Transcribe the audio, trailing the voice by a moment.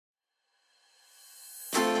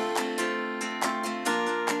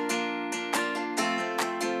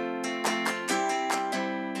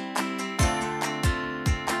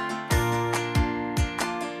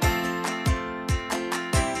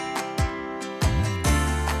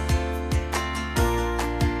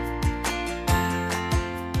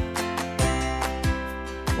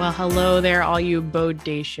Well, hello there, all you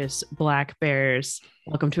bodacious black bears.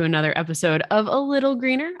 Welcome to another episode of A Little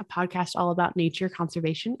Greener, a podcast all about nature,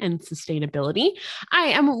 conservation, and sustainability. I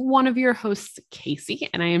am one of your hosts, Casey,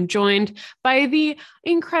 and I am joined by the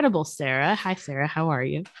incredible Sarah. Hi, Sarah. How are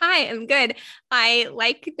you? Hi, I'm good. I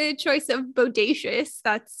like the choice of bodacious.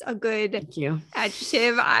 That's a good Thank you.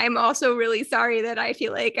 adjective. I'm also really sorry that I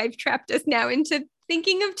feel like I've trapped us now into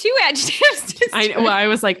thinking of two adjectives. I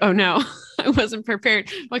was like, oh no, I wasn't prepared.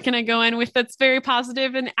 What can I go in with that's very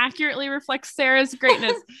positive and accurately reflects Sarah's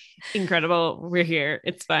greatness? Incredible. We're here.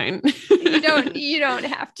 It's fine. You don't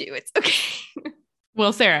have to. It's okay.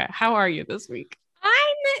 Well, Sarah, how are you this week? I'm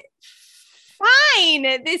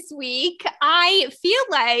fine this week. I feel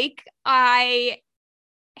like I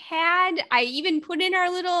even put in our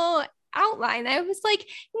little outline. I was like,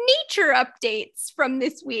 nature updates from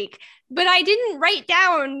this week, but I didn't write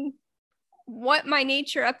down what my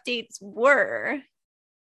nature updates were.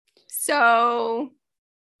 So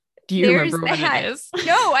do you remember what it is?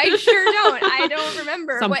 No, I sure don't. I don't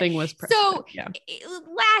remember. Something was present. So yeah.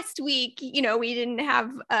 Last week, we didn't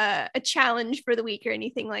have a challenge for the week or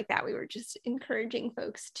anything like that. We were just encouraging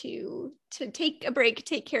folks to take a break,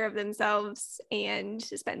 take care of themselves, and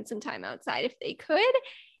to spend some time outside if they could.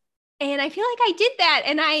 And I feel like I did that,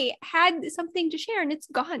 and I had something to share, and it's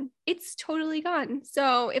gone. It's totally gone.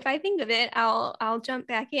 So if I think of it, I'll jump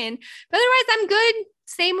back in. But otherwise, I'm good.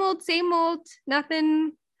 Same old.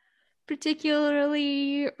 Nothing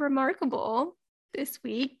particularly remarkable this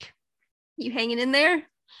week. You hanging in there?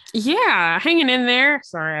 Yeah, hanging in there.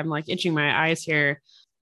 Sorry, I'm like itching my eyes here,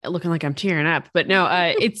 looking like I'm tearing up. But no,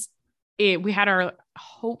 we had our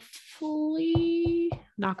hopefully,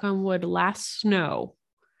 knock on wood, last snow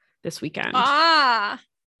this weekend,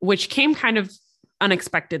 which came kind of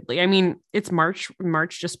unexpectedly. I mean, it's March.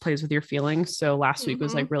 March just plays with your feelings. So last week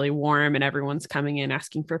was like really warm and everyone's coming in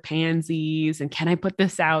asking for pansies and can I put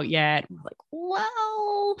this out yet? We're like,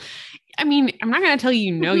 well, I mean, I'm not going to tell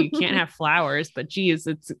you, you can't have flowers, but geez,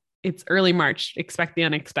 it's early March, expect the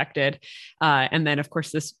unexpected. And then of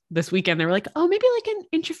course this weekend, they were like, oh, maybe like an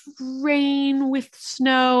inch of rain with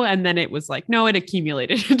snow. And then it was like, no, it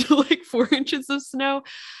accumulated into like 4 inches of snow.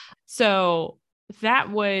 So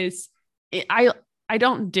that was it. I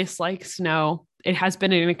don't dislike snow. It has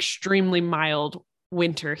been an extremely mild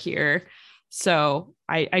winter here. So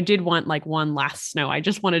I did want like one last snow. I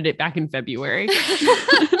just wanted it back in February.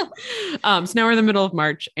 Snow in the middle of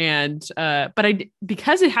March. And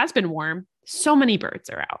because it has been warm, so many birds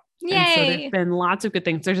are out. Yay. And so there's been lots of good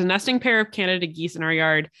things. There's a nesting pair of Canada geese in our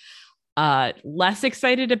yard. Less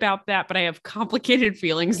excited about that, but I have complicated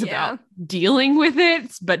feelings about dealing with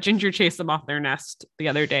it. But Ginger chased them off their nest the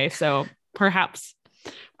other day. So perhaps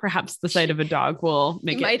the sight of a dog will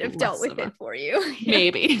make it. Might have dealt with it for you.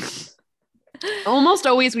 Maybe. Almost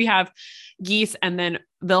always we have geese and then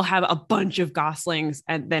they'll have a bunch of goslings.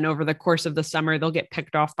 And then over the course of the summer, they'll get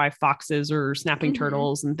picked off by foxes or snapping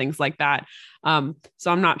turtles and things like that.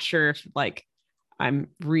 So I'm not sure if like I'm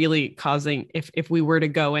really causing, if we were to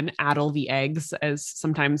go and addle the eggs, as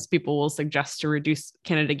sometimes people will suggest to reduce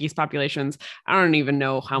Canada geese populations, I don't even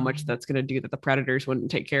know how much that's going to do that the predators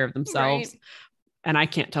wouldn't take care of themselves. Right. And I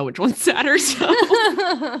can't tell which one's sadder. So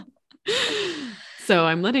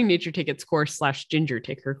I'm letting nature take its course / Ginger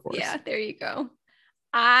take her course. Yeah, there you go.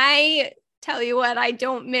 I tell you what, I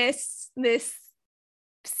don't miss this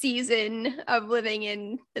season of living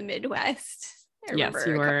in the Midwest. Yes,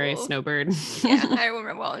 you are a snowbird. Yeah, I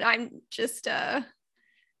remember. Well, I'm just a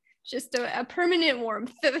permanent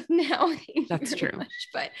warmth now. That's true. Much.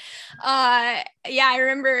 But yeah, I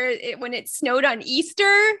remember when it snowed on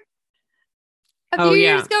Easter a few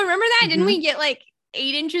years ago. Remember that? Didn't we get like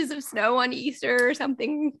 8 inches of snow on Easter or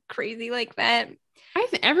something crazy like that?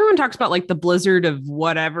 Everyone talks about like the blizzard of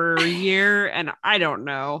whatever year, and I don't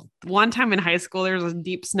know. One time in high school, there was a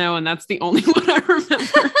deep snow, and that's the only one I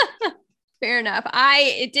remember. Fair enough.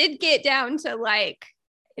 It did get down to like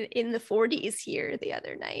in the 40s here the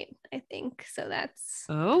other night, I think. So that's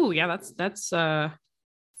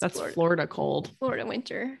Florida cold. Florida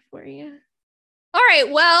winter for you. All right.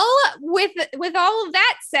 Well, with all of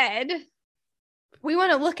that said, we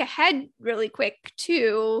want to look ahead really quick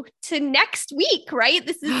to next week, right?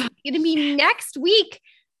 This is going to be next week.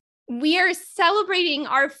 We are celebrating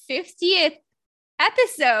our 50th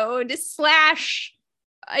episode /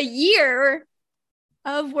 a year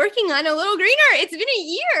of working on A Little Greener. It's been a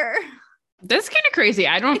year. That's kind of crazy.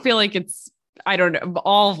 I don't feel like I don't know.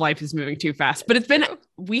 All of life is moving too fast, but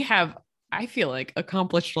we have I feel like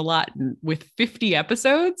accomplished a lot with 50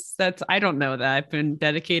 episodes. I don't know that I've been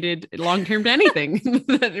dedicated long-term to anything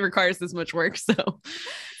that requires this much work. So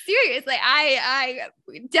seriously, I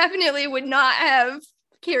definitely would not have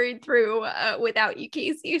carried through without you,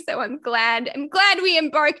 Casey. So I'm glad we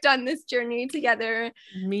embarked on this journey together.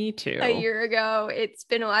 Me too. A year ago. It's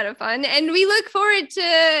been a lot of fun, and we look forward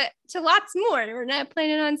to lots more. We're not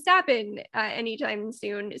planning on stopping anytime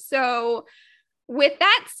soon. So with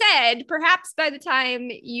that said, perhaps by the time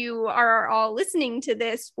you are all listening to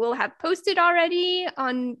this, we'll have posted already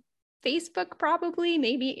on Facebook, probably,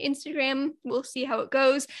 maybe Instagram. We'll see how it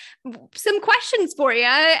goes. Some questions for you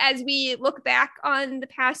as we look back on the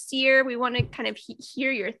past year. We want to kind of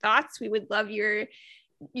hear your thoughts. We would love your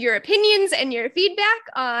opinions and your feedback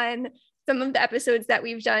on some of the episodes that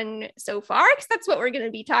we've done so far, because that's what we're going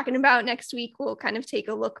to be talking about next week. We'll kind of take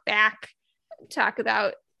a look back, talk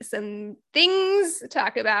about some things,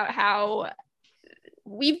 talk about how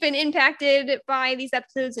we've been impacted by these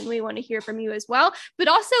episodes, and we want to hear from you as well. But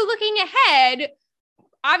also looking ahead,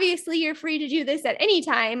 obviously you're free to do this at any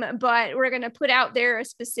time, but we're going to put out there a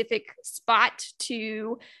specific spot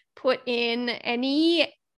to put in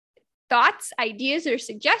any thoughts, ideas, or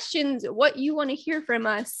suggestions, what you want to hear from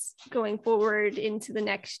us going forward into the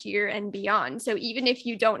next year and beyond. So even if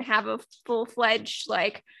you don't have a full-fledged,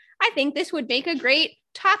 like, I think this would make a great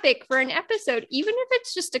topic for an episode, even if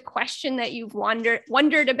it's just a question that you've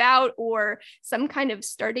wondered about or some kind of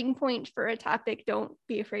starting point for a topic, don't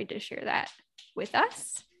be afraid to share that with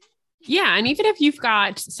us. Yeah. And even if you've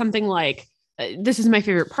got something like, this is my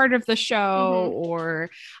favorite part of the show,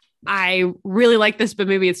 or I really like this, but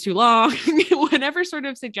maybe it's too long. Whatever sort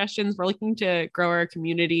of suggestions, we're looking to grow our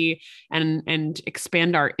community and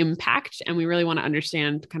expand our impact. And we really want to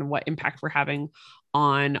understand kind of what impact we're having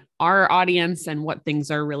on our audience and what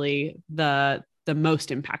things are really the most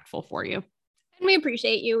impactful for you. And we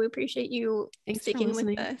appreciate you. We appreciate you sticking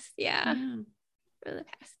with us. Yeah. For the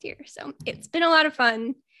past year. So it's been a lot of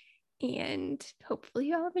fun, and hopefully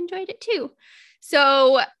you all have enjoyed it too.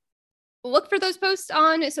 So look for those posts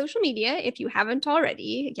on social media if you haven't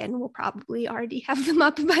already. Again, we'll probably already have them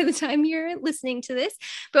up by the time you're listening to this.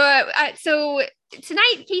 But so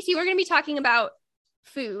tonight, Casey, we're going to be talking about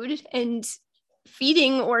food and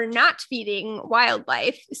feeding or not feeding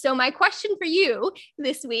wildlife. So my question for you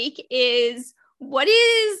this week is, what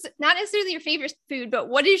is not necessarily your favorite food, but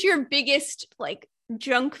what is your biggest like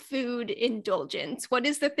junk food indulgence? What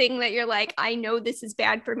is the thing that you're like, I know this is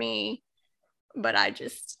bad for me, but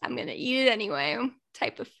I'm going to eat it anyway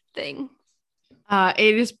type of thing?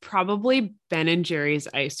 It is probably Ben & Jerry's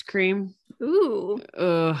ice cream. Ooh.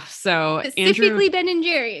 So specifically Ben &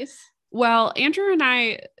 Jerry's. Well, Andrew and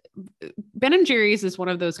I, Ben & Jerry's is one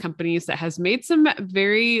of those companies that has made some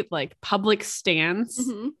very like public stands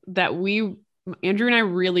that Andrew and I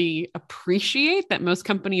really appreciate, that most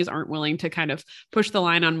companies aren't willing to kind of push the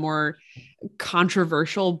line on more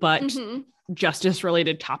controversial, but justice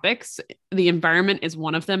related topics. The environment is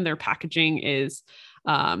one of them. Their packaging is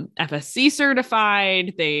FSC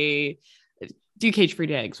certified. They do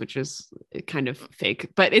cage-free eggs, which is kind of fake,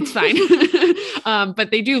 but it's fine.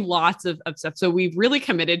 But they do lots of stuff. So we've really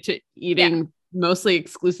committed to eating mostly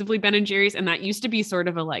exclusively Ben & Jerry's. And that used to be sort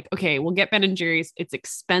of a like, okay, we'll get Ben & Jerry's. It's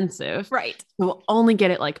expensive. Right. We'll only get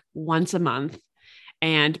it like once a month.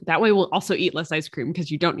 And that way we'll also eat less ice cream, because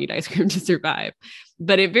you don't need ice cream to survive.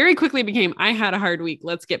 But it very quickly became, I had a hard week,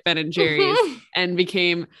 let's get Ben & Jerry's, and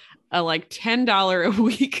became a like $10 a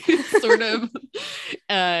week sort of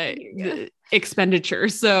expenditure.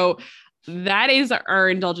 So that is our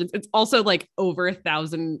indulgence. It's also like over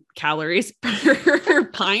 1,000 calories per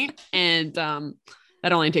pint. And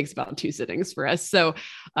that only takes about 2 sittings for us. So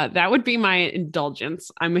that would be my indulgence.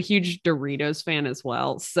 I'm a huge Doritos fan as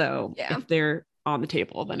well. So if they're on the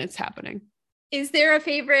table, then it's happening. Is there a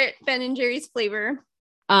favorite Ben & Jerry's flavor?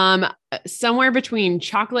 Somewhere between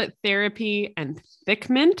chocolate therapy and thick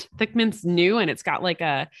mint. Thick mint's new, and it's got like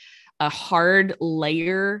a hard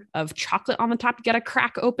layer of chocolate on the top. You got to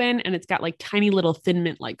crack open, and it's got like tiny little thin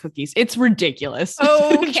mint like cookies. It's ridiculous.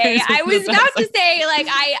 Okay. I was about to say, like,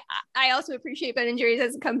 I also appreciate Ben & Jerry's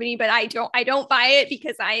as a company, but I don't buy it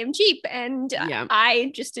because I am cheap, and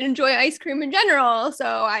I just enjoy ice cream in general. So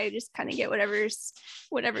I just kind of get whatever's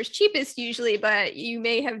cheapest usually, but you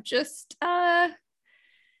may have just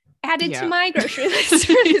added to my grocery list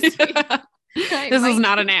for this week. This is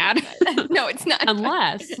not an ad. No, it's not.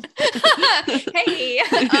 Unless. Hey.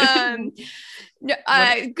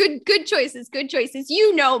 Good choices. Good choices.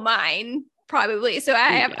 You know mine probably. So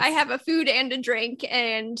I have a food and a drink,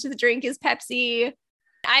 and the drink is Pepsi.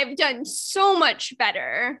 I've done so much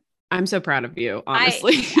better I'm so proud of you,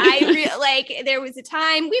 honestly. Like there was a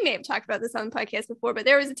time, we may have talked about this on the podcast before, but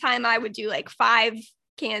there was a time I would do like 5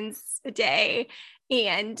 cans a day.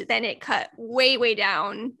 And then it cut way, way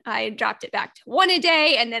down. I dropped it back to 1 a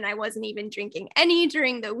day. And then I wasn't even drinking any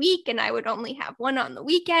during the week. And I would only have 1 on the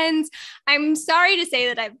weekends. I'm sorry to say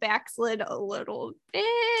that I've backslid a little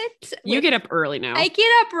bit. You get up early now. I get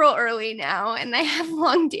up real early now and I have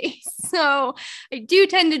long days. So I do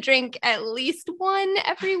tend to drink at least 1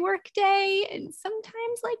 every work day. And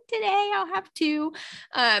sometimes like today I'll have 2.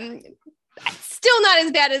 Still not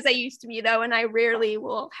as bad as I used to be though, and I rarely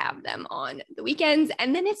will have them on the weekends.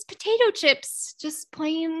 And then it's potato chips, just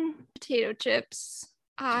plain potato chips.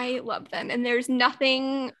 I love them, and there's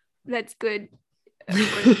nothing that's good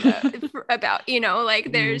about,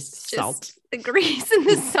 like there's just salt. The grease and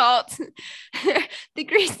the salt. The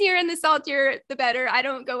greasier and the saltier, the better. I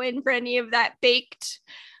don't go in for any of that baked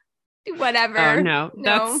whatever. Oh no,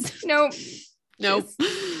 nope.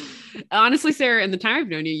 Honestly, Sarah, in the time I've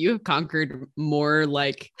known you, you have conquered more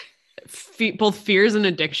like both fears and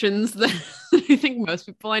addictions than I think most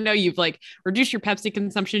people I know. You've like reduced your Pepsi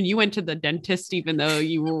consumption. You went to the dentist even though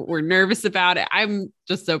you were nervous about it. I'm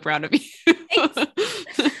just so proud of you.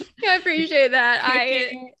 I appreciate that.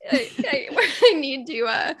 I need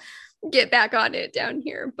to get back on it down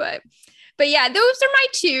here, but yeah, those are my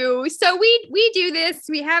 2. So we do this.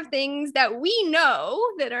 We have things that we know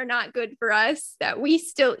that are not good for us that we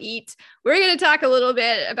still eat. We're going to talk a little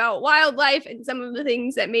bit about wildlife and some of the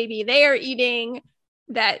things that maybe they are eating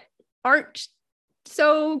that aren't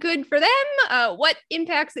so good for them, what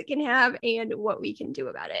impacts it can have, and what we can do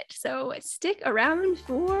about it. So stick around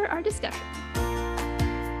for our discussion.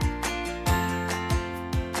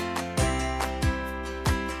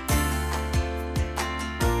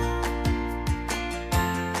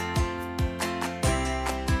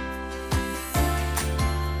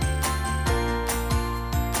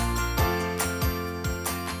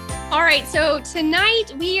 All right, so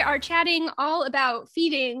tonight we are chatting all about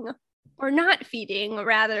feeding or not feeding,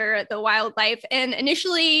 rather, the wildlife. And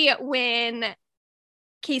initially, when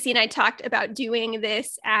Casey and I talked about doing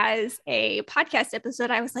this as a podcast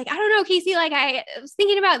episode, I was like, I don't know, Casey, like I was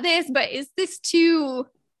thinking about this, but is this too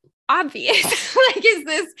obvious? Like, is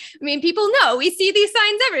this, people know, we see these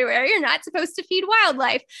signs everywhere. You're not supposed to feed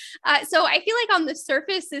wildlife. So I feel like on the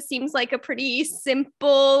surface, this seems like a pretty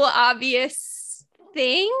simple, obvious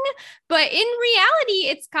thing, but in reality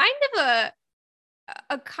it's kind of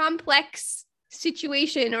a complex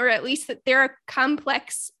situation, or at least that there are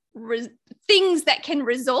complex things that can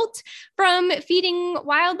result from feeding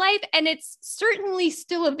wildlife, and it's certainly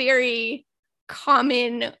still a very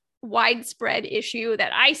common, widespread issue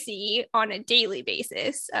that I see on a daily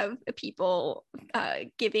basis of people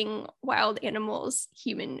giving wild animals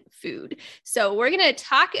human food. So we're going to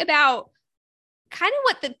talk about kind of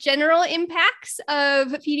what the general impacts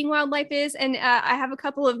of feeding wildlife is. And I have a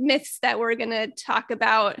couple of myths that we're going to talk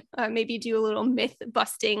about, maybe do a little myth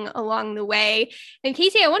busting along the way. And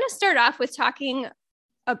Casey, I want to start off with talking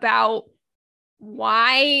about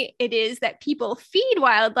why it is that people feed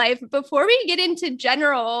wildlife. Before we get into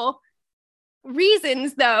general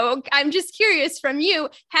reasons, though, I'm just curious from you,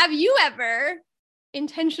 have you ever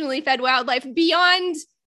intentionally fed wildlife beyond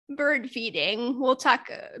bird feeding? We'll talk,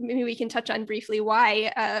 maybe we can touch on briefly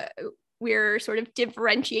why we're sort of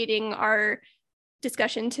differentiating our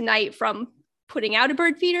discussion tonight from putting out a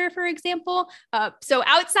bird feeder, for example. So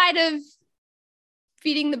outside of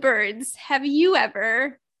feeding the birds, have you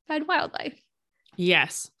ever fed wildlife?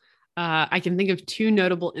 Yes. I can think of 2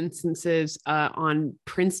 notable instances on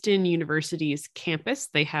Princeton University's campus.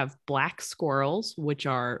 They have black squirrels, which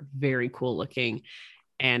are very cool looking.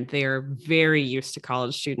 And they're very used to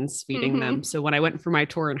college students feeding them. So when I went for my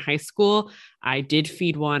tour in high school, I did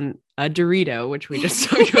feed one a Dorito, which we just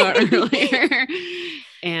talked about earlier.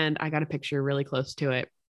 And I got a picture really close to it.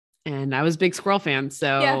 And I was a big squirrel fan.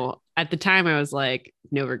 So at the time I was like,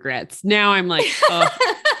 no regrets. Now I'm like, oh,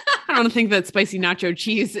 I don't think that spicy nacho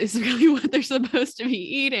cheese is really what they're supposed to be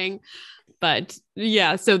eating. But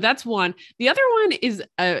yeah, so that's one. The other one is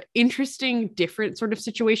an interesting, different sort of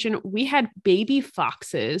situation. We had baby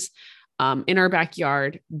foxes in our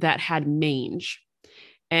backyard that had mange.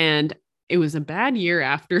 And it was a bad year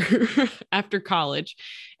after college.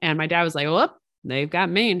 And my dad was like, well, they've got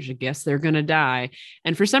mange. I guess they're going to die.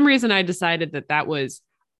 And for some reason, I decided that was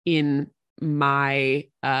in my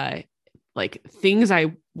like things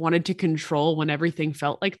I wanted to control when everything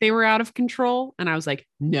felt like they were out of control. And I was like,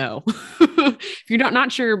 no. If you're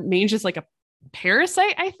not sure, mange is like a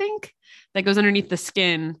parasite, I think, that goes underneath the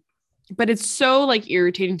skin. But it's so like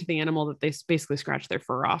irritating to the animal that they basically scratch their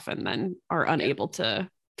fur off and then are unable to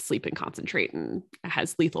sleep and concentrate and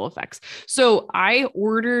has lethal effects. So I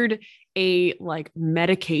ordered a like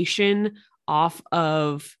medication off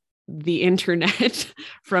of the internet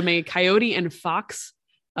from a coyote and fox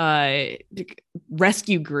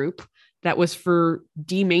rescue group that was for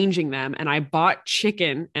demanging them. And I bought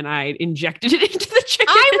chicken and I injected it into the chicken.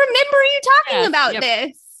 I remember you talking about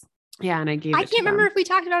this. Yeah. And I can't remember if we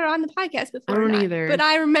talked about it on the podcast before. I don't either. But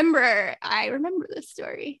I remember this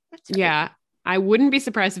story. That's right. Yeah. I wouldn't be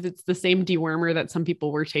surprised if it's the same dewormer that some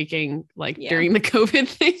people were taking during the COVID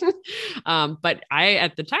thing. But I,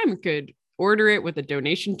 at the time, could order it with a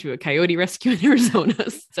donation to a coyote rescue in Arizona.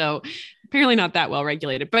 So apparently not that well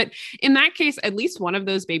regulated. But in that case, at least one of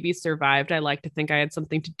those babies survived. I like to think I had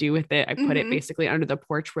something to do with it. I put it basically under the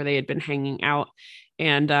porch where they had been hanging out.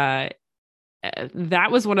 And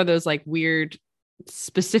that was one of those like weird,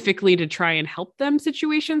 specifically to try and help them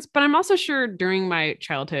situations. But I'm also sure during my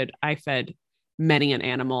childhood, I fed many an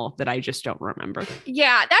animal that I just don't remember.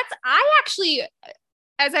 Yeah, I actually,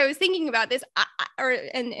 as I was thinking about this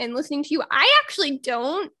and listening to you, I actually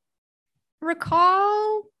don't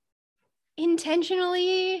recall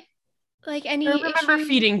intentionally like any. I remember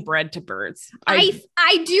feeding bread to birds. I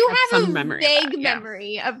do have a memory vague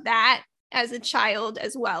memory of that as a child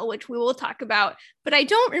as well, which we will talk about, but I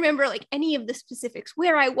don't remember like any of the specifics,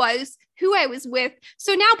 where I was, who I was with.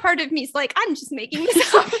 So now part of me is like, I'm just making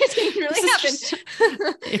this up. It didn't really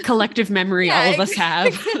happen. A collective memory all of us have.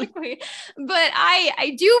 Exactly. But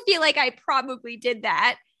I do feel like I probably did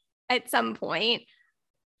that at some point.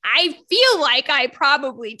 I feel like I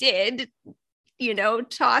probably did,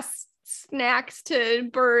 toss snacks to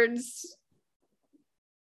birds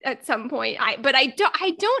at some point. But I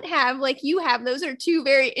don't have, like you have. Those are two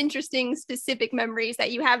very interesting specific memories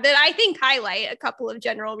that you have that I think highlight a couple of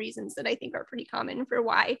general reasons that I think are pretty common for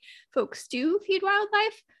why folks do feed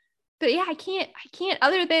wildlife. But yeah, I can't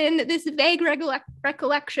other than this vague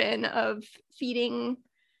recollection of feeding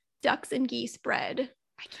ducks and geese bread.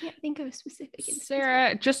 I can't think of a specific instance.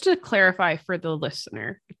 Sarah, just to clarify for the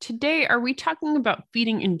listener, today, are we talking about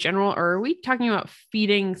feeding in general, or are we talking about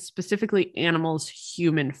feeding specifically animals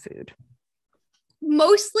human food?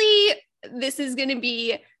 Mostly, this is going to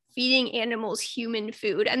be feeding animals human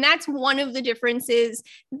food. And that's one of the differences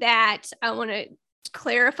that I want to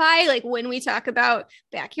clarify. Like when we talk about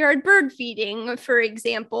backyard bird feeding, for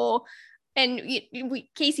example, and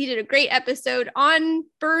Casey did a great episode on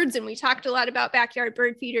birds, and we talked a lot about backyard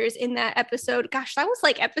bird feeders in that episode. Gosh, that was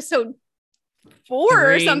like episode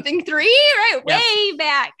 4 or something, 3, right? Yep.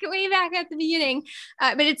 way back at the beginning.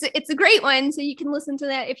 But it's a great one, so you can listen to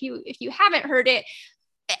that if you haven't heard it.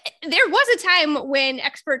 There was a time when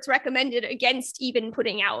experts recommended against even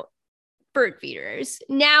putting out bird feeders.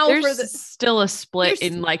 Now there's still a split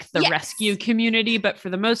in like the rescue community, but for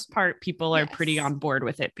the most part, people are pretty on board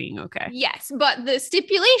with it being okay. Yes, but the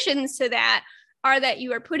stipulations to that are that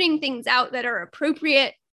you are putting things out that are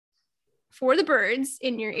appropriate for the birds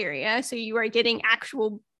in your area. So you are getting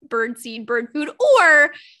actual bird seed, bird food,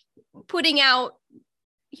 or putting out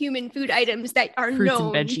human food items that are fruits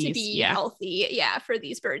known and veggies, to be healthy for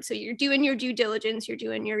these birds. So you're doing your due diligence, you're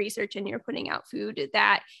doing your research, and you're putting out food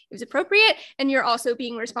that is appropriate. And you're also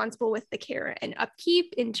being responsible with the care and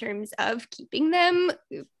upkeep in terms of keeping them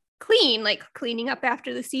clean, like cleaning up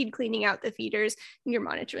after the seed, cleaning out the feeders, and you're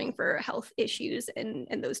monitoring for health issues and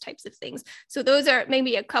those types of things. So those are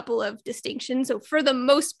maybe a couple of distinctions. So for the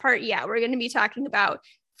most part, we're going to be talking about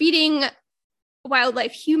feeding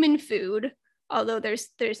wildlife human food, although there's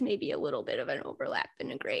maybe a little bit of an overlap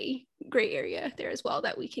in a gray area there as well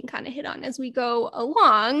that we can kind of hit on as we go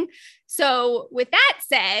along. So with that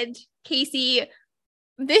said, Casey,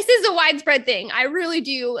 this is a widespread thing. I really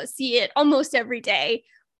do see it almost every day.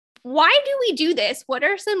 Why do we do this? What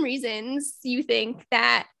are some reasons you think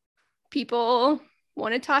that people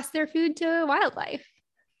want to toss their food to wildlife?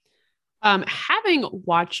 Having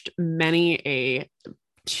watched many a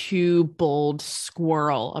too bold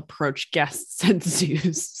squirrel approach guests at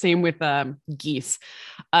zoos, same with geese.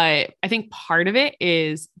 I think part of it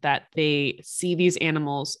is that they see these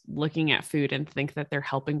animals looking at food and think that they're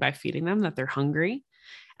helping by feeding them, that they're hungry,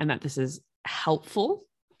 and that this is helpful.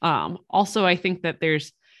 Also, I think that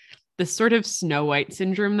there's this sort of Snow White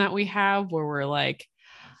syndrome that we have where we're like,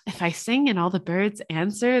 if I sing and all the birds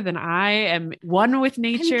answer, then I am one with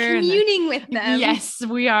nature. And communing with them. Yes,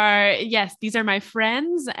 we are. Yes, these are my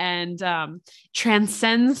friends and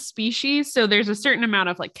transcends species. So there's a certain amount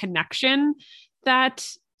of like connection that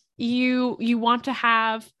you want to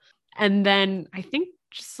have. And then I think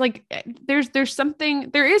just like there is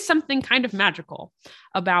something kind of magical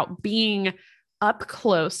about being up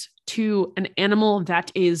close to an animal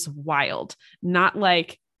that is wild, not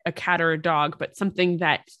like a cat or a dog, but something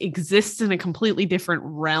that exists in a completely different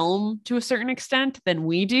realm to a certain extent than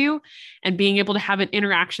we do. And being able to have an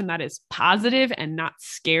interaction that is positive and not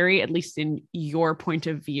scary, at least in your point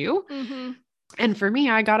of view. Mm-hmm. And for me,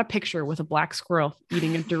 I got a picture with a black squirrel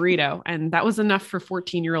eating a Dorito. And that was enough for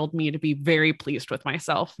 14-year-old me to be very pleased with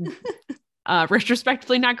myself.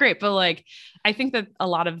 Retrospectively, not great, but like, I think that a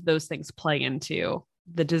lot of those things play into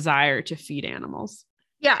the desire to feed animals.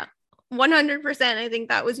 Yeah, 100%. I think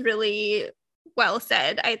that was really well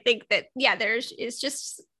said. I think that, yeah, it's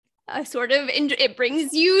just a sort of,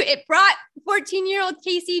 it brought 14-year-old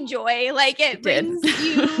Casey joy. Like it brings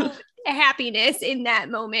you happiness in that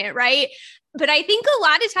moment, right? But I think a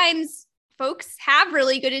lot of times folks have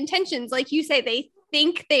really good intentions. Like you say, they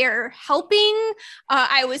think they're helping.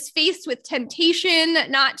 I was faced with temptation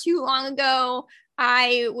not too long ago.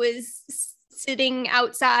 I was sitting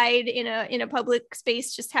outside in a public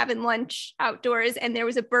space, just having lunch outdoors, and there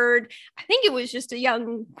was a bird. I think it was just a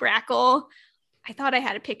young grackle. I thought I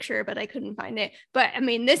had a picture, but I couldn't find it. But I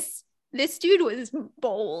mean, this dude was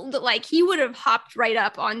bold. Like he would have hopped right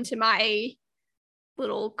up onto my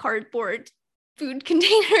little cardboard food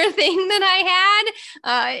container thing that I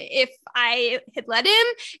had if I had let him.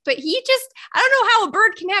 But I don't know how a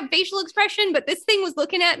bird can have facial expression, but this thing was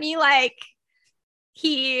looking at me like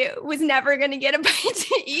he was never going to get a bite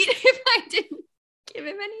to eat if I didn't give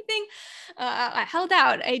him anything. I held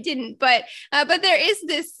out. I didn't, but there is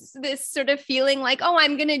this sort of feeling like, oh,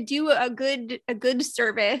 I'm going to do a good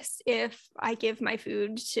service if I give my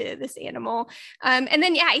food to this animal. And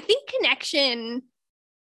then, yeah, I think connection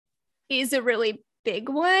is a really big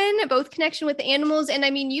one, both connection with the animals. And I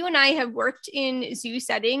mean, you and I have worked in zoo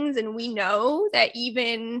settings, and we know that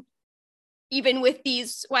even with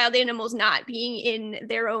these wild animals not being in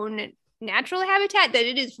their own natural habitat, that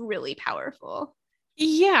it is really powerful.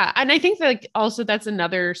 Yeah. And I think that like, also that's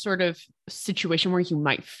another sort of situation where you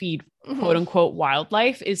might feed quote unquote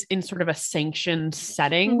wildlife is in sort of a sanctioned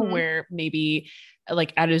setting where maybe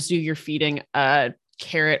like at a zoo, you're feeding a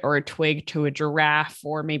carrot or a twig to a giraffe,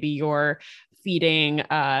 or maybe you're feeding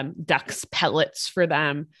ducks pellets for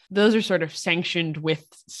them. Those are sort of sanctioned with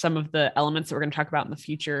some of the elements that we're going to talk about in the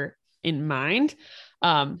future in mind.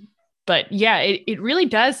 But yeah, it really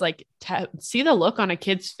does like see the look on a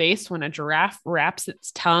kid's face when a giraffe wraps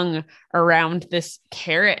its tongue around this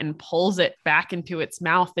carrot and pulls it back into its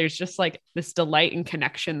mouth. There's just like this delight and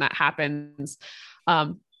connection that happens.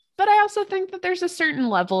 But I also think that there's a certain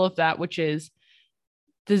level of that, which is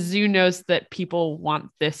the zoo knows that people want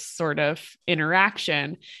this sort of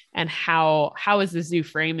interaction, and how is the zoo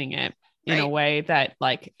framing it in a way that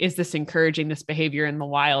like, is this encouraging this behavior in the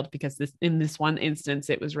wild? Because in this one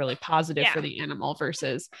instance, it was really positive for the animal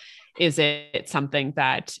versus is it something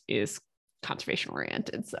that is conservation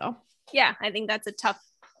oriented? So yeah, I think that's a tough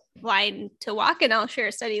line to walk, and I'll share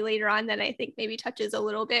a study later on that I think maybe touches a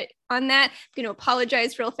little bit on that. I'm going to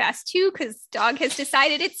apologize real fast too, because dog has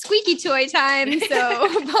decided it's squeaky toy time,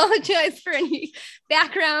 so apologize for any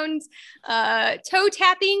background toe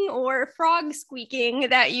tapping or frog squeaking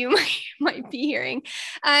that you might be hearing.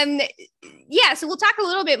 So we'll talk a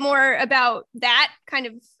little bit more about that kind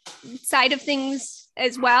of side of things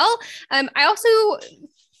as well. I also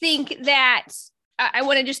think that I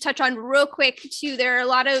want to just touch on real quick too. There are a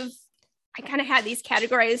lot of, I kind of had these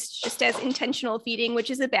categorized just as intentional feeding,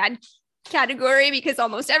 which is a bad category because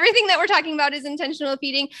almost everything that we're talking about is intentional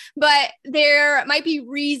feeding, but there might be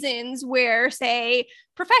reasons where, say,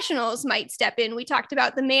 professionals might step in. We talked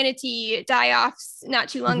about the manatee die-offs not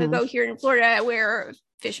too long ago here in Florida, where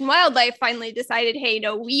Fish and Wildlife finally decided, hey,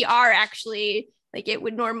 no, we are actually, like, it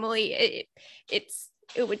would normally,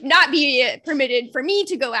 it would not be permitted for me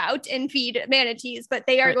to go out and feed manatees, but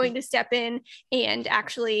they are going to step in and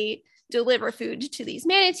actually deliver food to these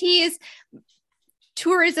manatees.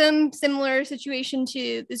 Tourism, similar situation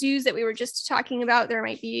to the zoos that we were just talking about. There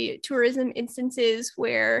might be tourism instances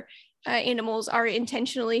where animals are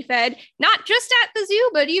intentionally fed, not just at the zoo,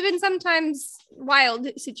 but even sometimes wild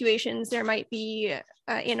situations. There might be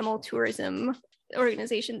animal tourism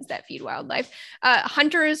organizations that feed wildlife.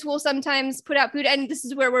 Hunters will sometimes put out food, and this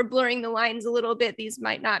is where we're blurring the lines a little bit. These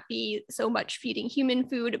might not be so much feeding human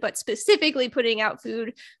food, but specifically putting out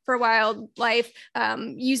food for wildlife,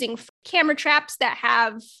 using camera traps that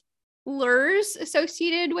have lures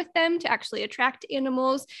associated with them to actually attract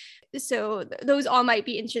animals. So those all might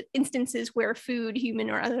be instances where food, human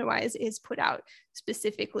or otherwise, is put out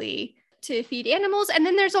specifically to feed animals. And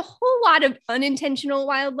then there's a whole lot of unintentional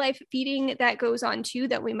wildlife feeding that goes on too,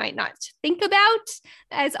 that we might not think about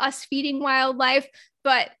as us feeding wildlife,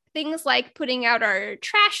 but things like putting out our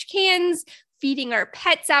trash cans feeding our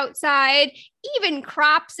pets outside, even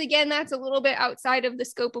crops. Again, that's a little bit outside of the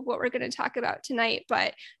scope of what we're going to talk about tonight,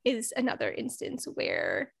 but is another instance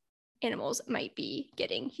where animals might be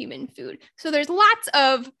getting human food. So there's lots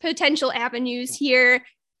of potential avenues here.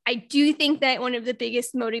 I do think that one of the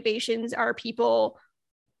biggest motivations are people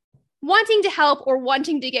wanting to help or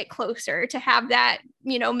wanting to get closer, to have that,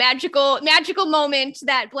 magical moment,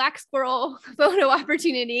 that black squirrel photo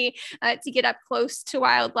opportunity to get up close to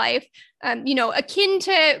wildlife, akin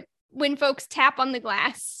to when folks tap on the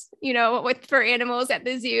glass, for animals at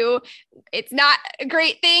the zoo. It's not a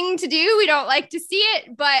great thing to do. We don't like to see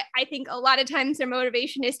it, but I think a lot of times their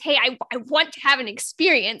motivation is, hey, I want to have an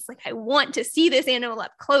experience. Like, I want to see this animal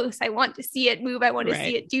up close. I want to see it move. I want to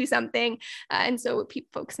see it do something. And so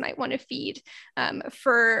folks might want to feed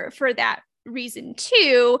for that reason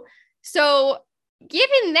too. So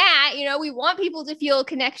given that, we want people to feel a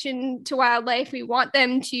connection to wildlife. We want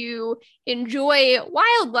them to enjoy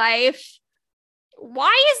wildlife.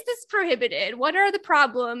 Why is this prohibited? What are the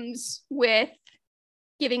problems with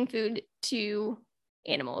giving food to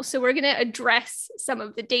animals? So we're going to address some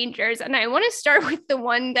of the dangers. And I want to start with the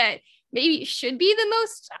one that maybe should be the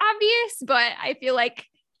most obvious, but I feel like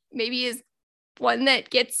maybe is one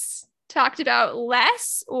that gets talked about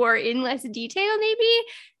less or in less detail maybe.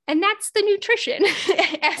 And that's the nutrition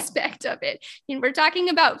aspect of it. We're talking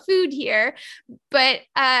about food here, but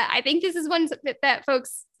I think this is one that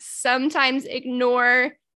folks sometimes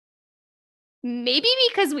ignore, maybe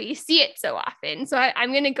because we see it so often. So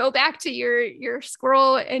I'm going to go back to your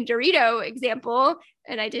squirrel and Dorito example.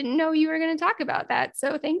 And I didn't know you were going to talk about that.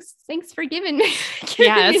 So thanks for giving me.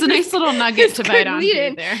 It's a nice little nugget to bite on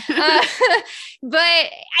there.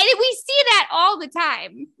 But we see that all the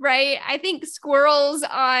time, right? I think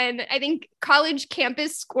college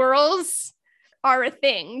campus squirrels are a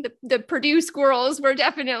thing. The Purdue squirrels were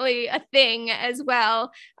definitely a thing as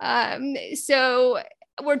well. So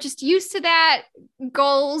we're just used to that.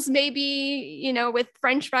 Gulls, maybe, with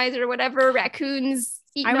French fries or whatever, raccoons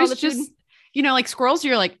eating all the food. Like squirrels,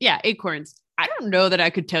 you're like, yeah, acorns. I don't know that I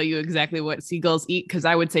could tell you exactly what seagulls eat, because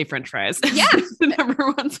I would say French fries. Yeah. It's the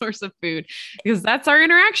number one source of food, because that's our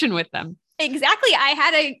interaction with them. Exactly. I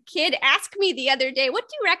had a kid ask me the other day, what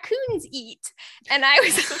do raccoons eat? And I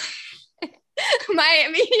was my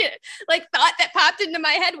immediate thought that popped into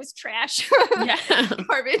my head was trash.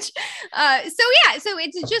 Garbage. So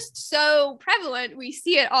it's just so prevalent. We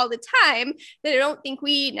see it all the time that I don't think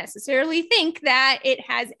we necessarily think that it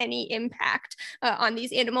has any impact on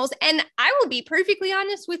these animals. And I will be perfectly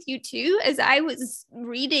honest with you too, as I was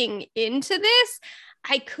reading into this,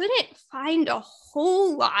 I couldn't find a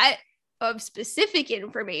whole lot of specific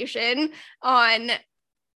information on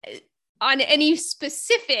any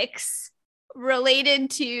specifics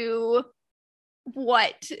related to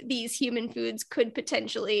what these human foods could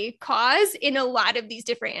potentially cause in a lot of these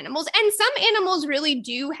different animals. And some animals really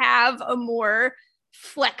do have a more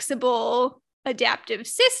flexible adaptive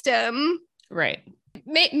system. Right.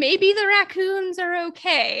 Maybe the raccoons are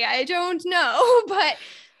okay. I don't know, but.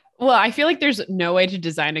 Well, I feel like there's no way to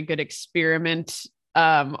design a good experiment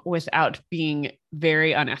without being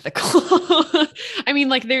very unethical. I mean,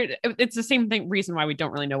 it's the same reason why we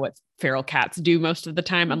don't really know what feral cats do most of the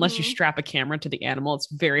time. Unless you strap a camera to the animal, it's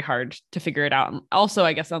very hard to figure it out. And also,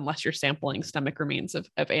 I guess, unless you're sampling stomach remains of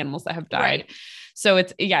animals that have died. Right. So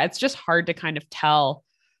it's just hard to kind of tell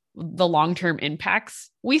the long-term impacts.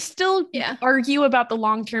 We still argue about the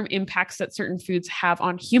long-term impacts that certain foods have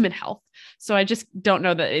on human health. So I just don't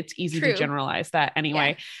know that it's easy to generalize that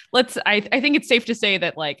anyway. I think it's safe to say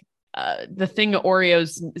that the thing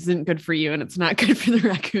Oreos isn't good for you, and it's not good for the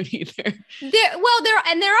raccoon either. There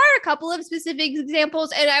are a couple of specific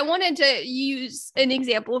examples, and I wanted to use an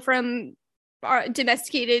example from our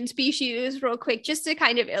domesticated species real quick, just to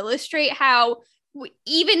kind of illustrate how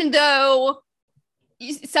even though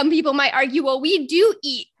some people might argue, well, we do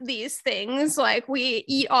eat these things, we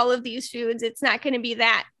eat all of these foods, it's not going to be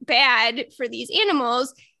that bad for these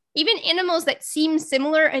animals. Even animals that seem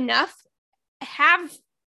similar enough have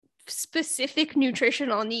specific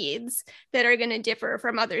nutritional needs that are going to differ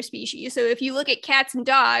from other species. So if you look at cats and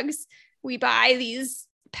dogs, we buy these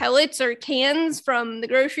pellets or cans from the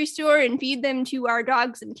grocery store and feed them to our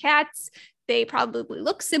dogs and cats. They probably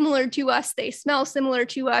look similar to us. They smell similar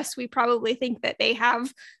to us. We probably think that they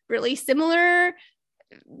have really similar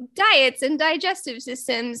diets and digestive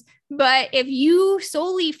systems. But if you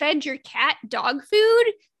solely fed your cat dog food,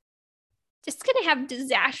 it's going to have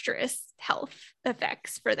disastrous health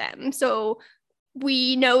effects for them. So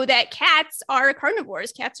we know that cats are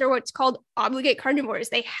carnivores. Cats are what's called obligate carnivores.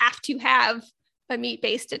 They have to have a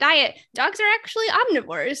meat-based diet. Dogs are actually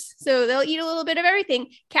omnivores, so they'll eat a little bit of everything.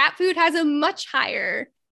 Cat food has a much higher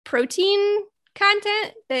protein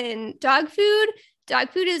content than dog food.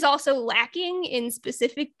 Dog food is also lacking in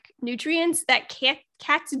specific nutrients that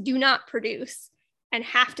cats do not produce and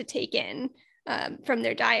have to take in from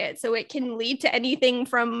their diet. So it can lead to anything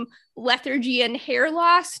from lethargy and hair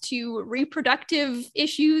loss to reproductive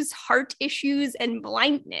issues, heart issues, and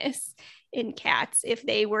blindness in cats if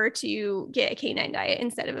they were to get a canine diet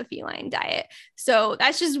instead of a feline diet. So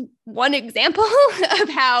that's just one example of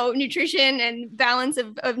how nutrition and balance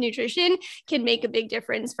of nutrition can make a big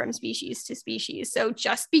difference from species to species. So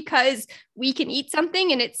just because we can eat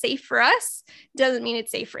something and it's safe for us doesn't mean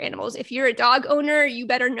it's safe for animals. If you're a dog owner, you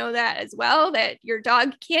better know that as well, that your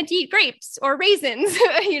dog can't eat grapes or raisins,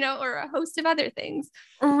 or a host of other things.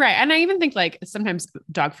 Right. And I even think like sometimes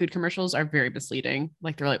dog food commercials are very misleading.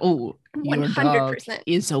 Like they're like, oh, your 100% dog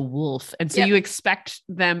is a wolf. And so you expect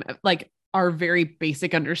them, like our very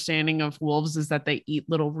basic understanding of wolves is that they eat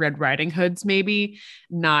little Red Riding Hoods, maybe,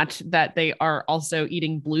 not that they are also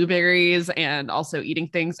eating blueberries and also eating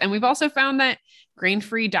things. And we've also found that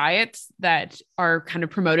grain-free diets that are kind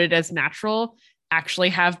of promoted as natural actually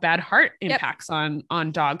have bad heart impacts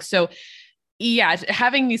on dogs. So yeah,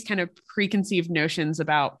 having these kind of preconceived notions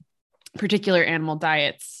about particular animal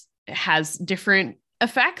diets has different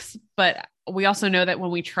effects, but we also know that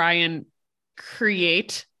when we try and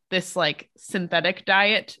create this like synthetic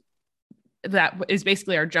diet that is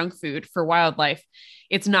basically our junk food for wildlife,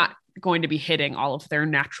 it's not going to be hitting all of their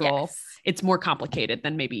natural. It's more complicated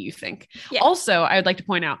than maybe you think. Also, I would like to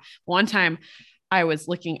point out one time I was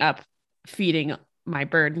looking up feeding my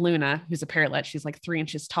bird Luna, who's a parrotlet, she's like 3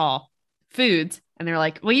 inches tall, foods, and they're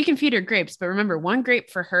like, well, you can feed her grapes, but remember, one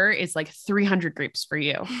grape for her is like 300 grapes for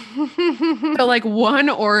you. So like one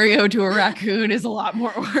Oreo to a raccoon is a lot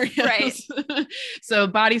more Oreos. Right. So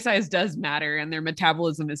body size does matter, and their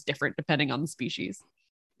metabolism is different depending on the species.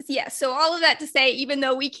 Yeah. So all of that to say, even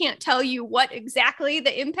though we can't tell you what exactly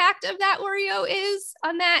the impact of that Oreo is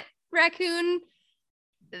on that raccoon,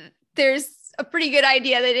 there's a pretty good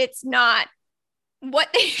idea that it's not what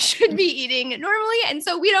they should be eating normally. And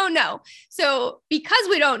so we don't know. So because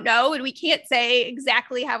we don't know and we can't say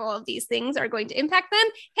exactly how all of these things are going to impact them,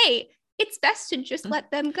 hey, it's best to just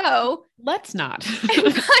let them go. Let's not.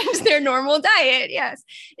 And find their normal diet. Yes,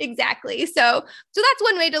 exactly. So that's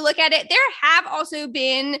one way to look at it. There have also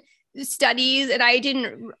been studies, and I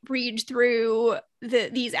didn't read through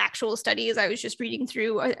these actual studies. I was just reading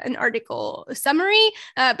through an article summary,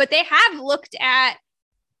 but they have looked at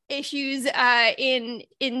issues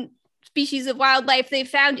in species of wildlife. They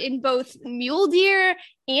found in both mule deer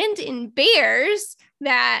and in bears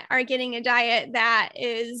that are getting a diet that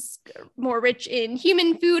is more rich in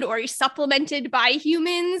human food or supplemented by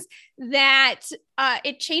humans, that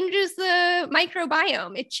it changes the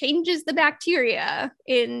microbiome. It changes the bacteria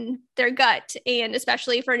in their gut. And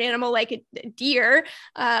especially for an animal like a deer,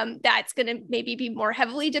 that's going to maybe be more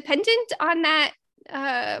heavily dependent on that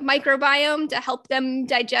microbiome to help them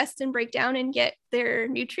digest and break down and get their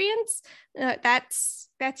nutrients. That's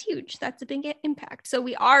huge. That's a big impact. So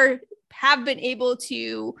we have been able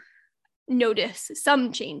to notice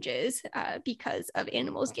some changes because of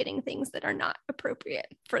animals getting things that are not appropriate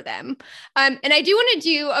for them. And I do want to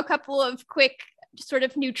do a couple of quick sort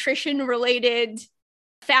of nutrition related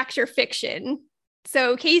fact or fiction.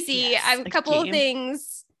 So Casey, I have a couple of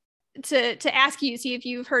things to ask you, see if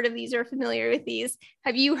you've heard of these or familiar with these.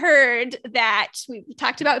 Have you heard that we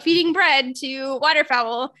talked about feeding bread to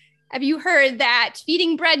waterfowl? Have you heard that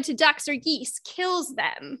feeding bread to ducks or geese kills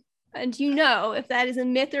them? And do you know if that is a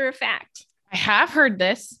myth or a fact? I have heard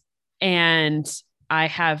this, and I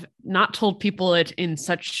have not told people it in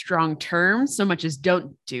such strong terms, so much as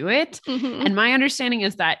don't do it. Mm-hmm. And my understanding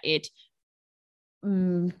is that it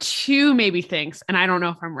two maybe things, and I don't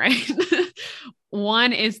know if I'm right.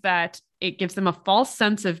 One is that it gives them a false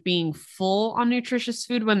sense of being full on nutritious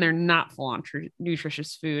food when they're not full on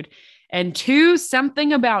nutritious food. And two,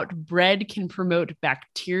 something about bread can promote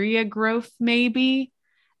bacteria growth, maybe.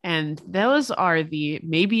 And those are the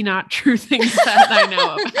maybe not true things that I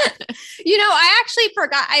know about. I actually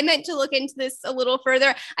forgot. I meant to look into this a little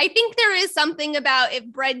further. I think there is something about if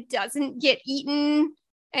bread doesn't get eaten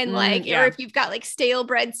and or if you've got like stale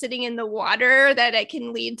bread sitting in the water, that it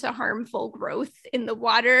can lead to harmful growth in the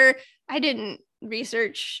water. I didn't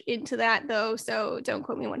research into that though, so don't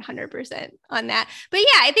quote me 100% on that. But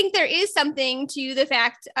yeah, I think there is something to the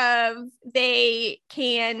fact of they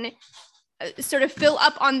can sort of fill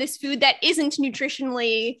up on this food that isn't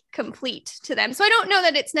nutritionally complete to them. So I don't know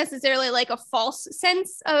that it's necessarily like a false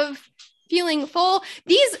sense of feeling full.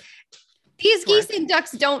 These geese and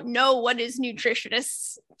ducks don't know what is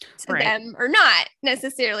nutritious to them or not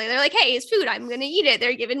necessarily. They're like, hey, it's food. I'm going to eat it.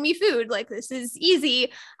 They're giving me food. Like, this is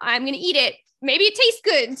easy. I'm going to eat it. Maybe it tastes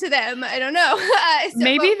good to them. I don't know.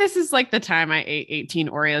 Maybe this is like the time I ate 18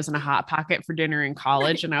 Oreos in a Hot Pocket for dinner in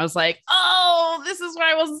college. And I was like, oh, this is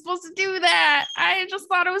why I wasn't supposed to do that. I just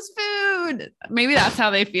thought it was food. Maybe that's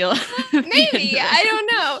how they feel. Maybe. I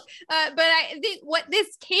don't know. But what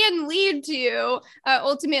this can lead to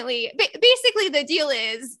ultimately, basically the deal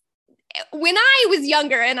is, when I was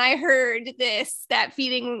younger and I heard this, that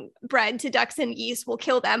feeding bread to ducks and geese will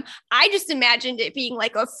kill them, I just imagined it being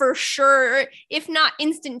like a for sure, if not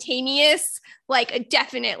instantaneous, like a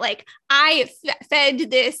definite, like I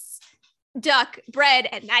fed this duck bread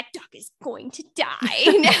and that duck is going to die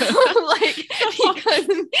now.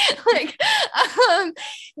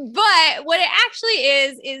 But what it actually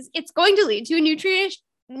is it's going to lead to a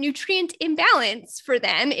nutrient imbalance for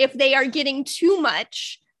them if they are getting too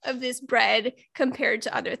much of this bread compared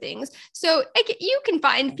to other things. So you can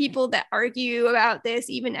find people that argue about this,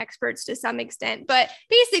 even experts to some extent, but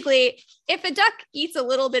basically if a duck eats a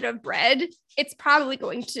little bit of bread, it's probably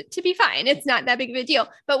going to be fine. It's not that big of a deal.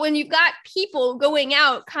 But when you've got people going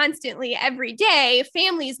out constantly every day,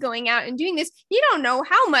 families going out and doing this, you don't know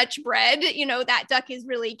how much bread, that duck is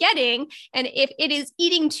really getting. And if it is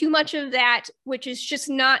eating too much of that, which is just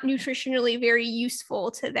not nutritionally very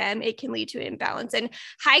useful to them, it can lead to imbalance. And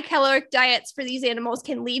high caloric diets for these animals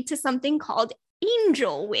can lead to something called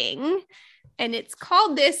angel wing. And it's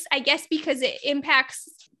called this, I guess, because it impacts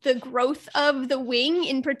the growth of the wing,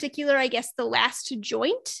 in particular, I guess, the last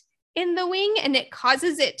joint in the wing. And it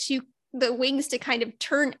causes the wings to kind of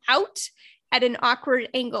turn out at an awkward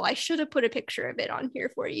angle. I should have put a picture of it on here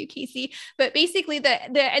for you, Casey. But basically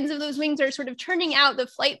the ends of those wings are sort of turning out. The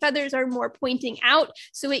flight feathers are more pointing out.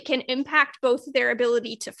 So it can impact both their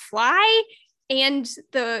ability to fly and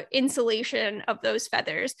the insulation of those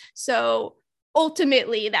feathers. So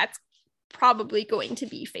ultimately, that's probably going to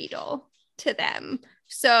be fatal to them.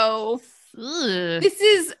 So this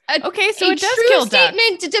is a it does true kill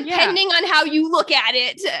statement depending on how you look at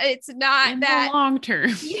it. It's not in that the long term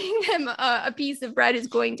eating them a piece of bread is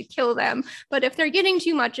going to kill them. But if they're getting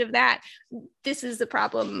too much of that, this is a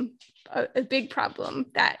problem, a big problem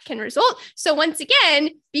that can result. So once again,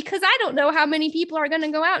 because I don't know how many people are going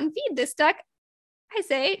to go out and feed this duck, I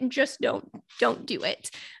say just don't do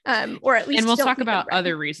it. Or at least, and we'll talk about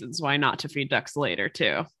other reasons why not to feed ducks later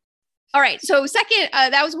too. All right. So second,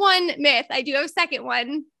 that was one myth. I do have a second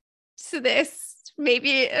one to this,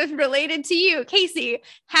 maybe related to you. Casey,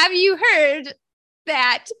 have you heard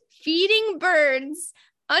that feeding birds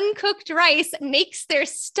uncooked rice makes their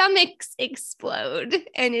stomachs explode?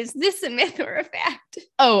 And is this a myth or a fact?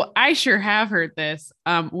 Oh, I sure have heard this.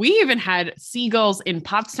 We even had seagulls in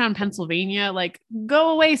Pottstown, Pennsylvania. Like, go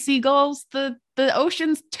away, seagulls. The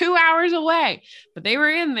ocean's 2 hours away. But they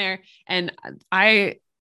were in there. And I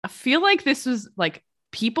feel like this was like,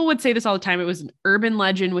 people would say this all the time. It was an urban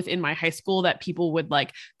legend within my high school that people would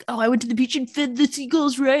like, oh, I went to the beach and fed the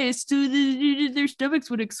seagulls rice so their stomachs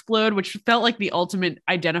would explode, which felt like the ultimate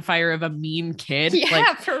identifier of a mean kid. Yeah,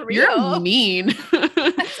 like, for real. You're mean.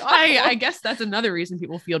 That's I guess that's another reason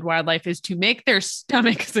people feed wildlife is to make their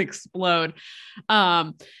stomachs explode.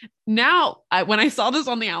 Now, when I saw this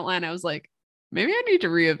on the outline, I was like, maybe I need to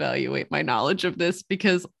reevaluate my knowledge of this,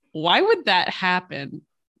 because why would that happen?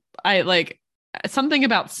 I like something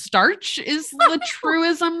about starch is the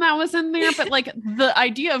truism that was in there, but like the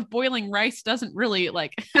idea of boiling rice doesn't really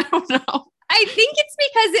like, I don't know. I think it's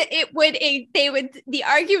because the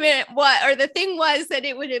argument the thing was that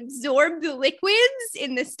it would absorb the liquids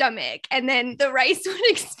in the stomach and then the rice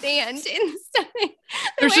would expand in the stomach.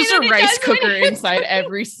 There's just a rice cooker inside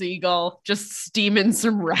every seagull, just steaming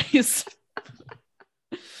some rice.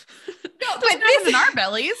 No, but this in our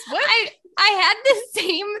bellies. What? I had the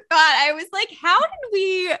same thought. I was like, how did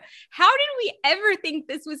we ever think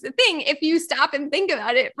this was a thing if you stop and think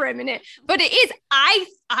about it for a minute? But it is.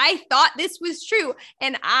 I thought this was true.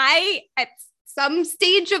 And I, at some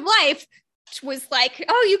stage of life, was like,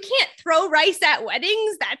 oh, you can't throw rice at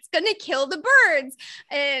weddings. That's going to kill the birds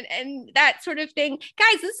and that sort of thing.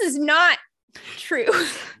 Guys, this is not true.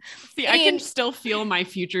 See, I can still feel my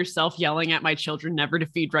future self yelling at my children never to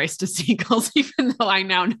feed rice to seagulls, even though I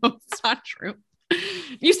now know it's not true.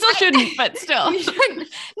 You still shouldn't, but still.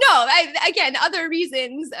 No, again, other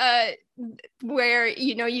reasons where,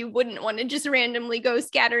 you wouldn't want to just randomly go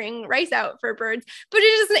scattering rice out for birds, but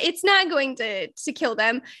it's not going to kill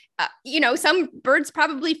them. Some birds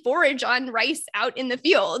probably forage on rice out in the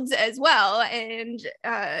fields as well. And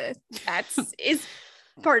is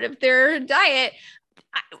part of their diet.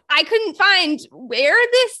 I couldn't find where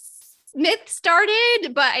this myth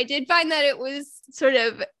started, but I did find that it was sort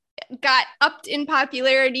of got upped in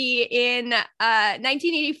popularity in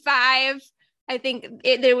 1985. I think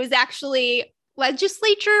there was actually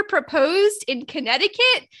legislature proposed in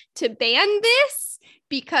Connecticut to ban this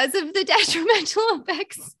because of the detrimental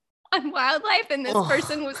effects on wildlife. And this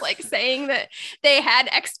person was like saying that they had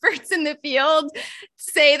experts in the field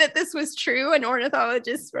say that this was true, and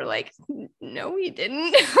ornithologists were like, no, we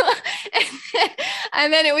didn't.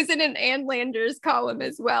 And then it was in an Ann Landers column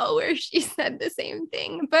as well, where she said the same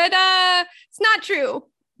thing, but it's not true.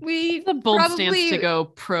 It's a bold stance to go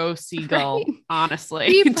pro seagull, right? Honestly.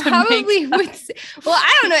 We probably would say, well,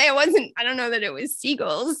 I don't know. I don't know that it was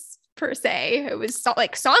seagulls per se. It was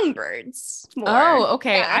like songbirds more. Oh,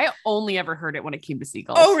 okay. Yeah. I only ever heard it when it came to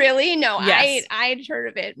seagulls. Oh, really? No, yes. I'd heard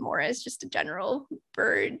of it more as just a general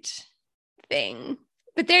bird thing.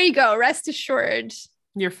 But there you go. Rest assured.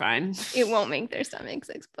 You're fine. It won't make their stomachs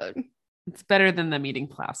explode. It's better than them eating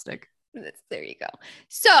plastic. There you go.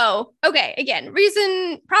 So, okay, again,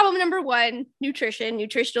 problem number one, nutritional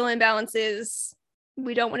imbalances.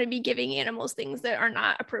 We don't want to be giving animals things that are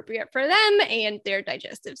not appropriate for them and their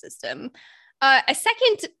digestive system. A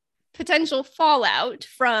second potential fallout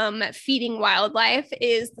from feeding wildlife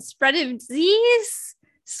is the spread of disease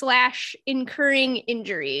 / incurring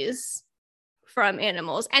injuries from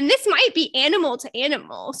animals. And this might be animal to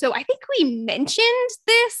animal. So I think we mentioned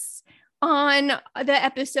this on the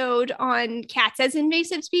episode on cats as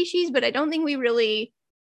invasive species, but I don't think we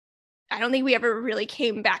ever really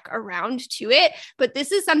came back around to it. But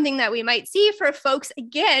this is something that we might see for folks,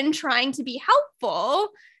 again, trying to be helpful,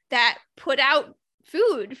 that put out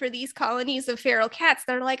food for these colonies of feral cats.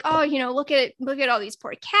 They're like, oh, look at all these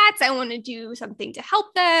poor cats. I want to do something to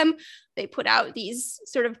help them. They put out these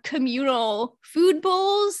sort of communal food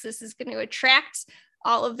bowls. This is going to attract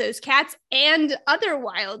all of those cats and other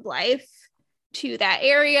wildlife to that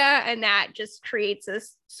area. And that just creates a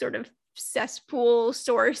sort of cesspool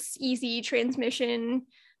source, easy transmission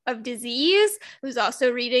of disease. I was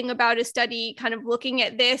also reading about a study kind of looking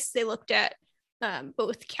at this. They looked at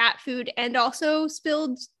both cat food and also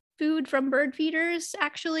spilled food from bird feeders,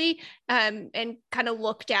 actually, and kind of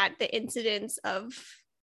looked at the incidence of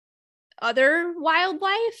other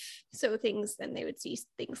wildlife. So then they would see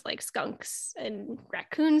things like skunks and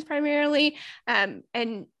raccoons primarily. And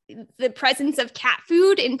the presence of cat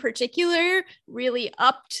food in particular really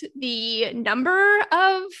upped the number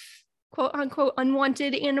of quote unquote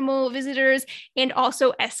unwanted animal visitors, and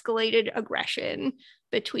also escalated aggression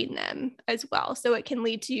between them as well. So it can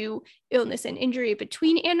lead to illness and injury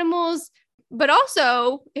between animals. But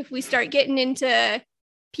also, if we start getting into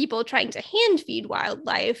people trying to hand feed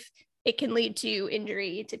wildlife, it can lead to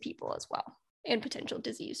injury to people as well, and potential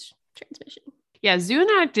disease transmission. Yeah,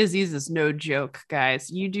 zoonotic disease is no joke, guys.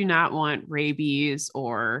 You do not want rabies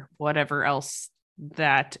or whatever else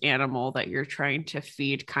that animal that you're trying to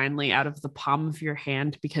feed kindly out of the palm of your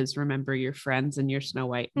hand, because remember, you're friends and you're Snow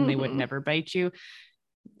White and they would never bite you.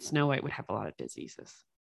 Snow White would have a lot of diseases.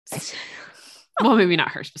 Well, maybe not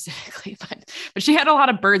her specifically, but she had a lot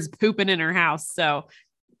of birds pooping in her house, so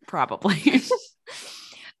probably.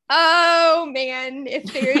 Oh man,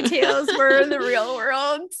 if fairy tales were the real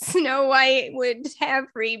world, Snow White would have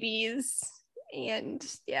rabies and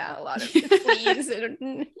a lot of fleas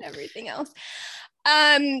and everything else.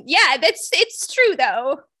 It's true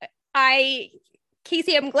though.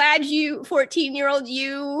 Casey, I'm glad 14-year-old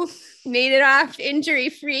you made it off injury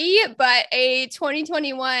free, but a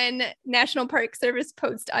 2021 National Park Service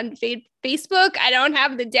post on Facebook, I don't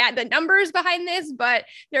have the numbers behind this, but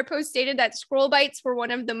their post stated that squirrel bites were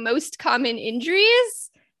one of the most common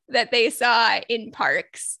injuries that they saw in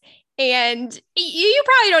parks. And you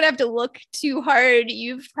probably don't have to look too hard.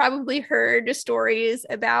 You've probably heard stories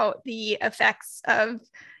about the effects of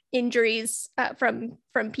injuries from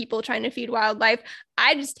people trying to feed wildlife.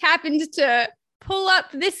 I just happened to pull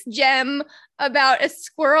up this gem about a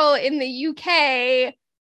squirrel in the UK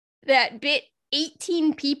that bit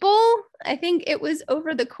 18 people. I think it was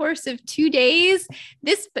over the course of 2 days.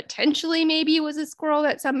 This potentially maybe was a squirrel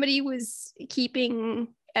that somebody was keeping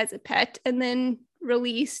as a pet and then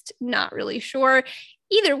released. Not really sure.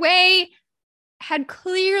 Either way, had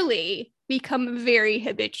clearly become very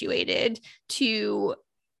habituated to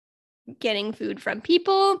getting food from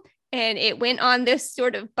people, and it went on this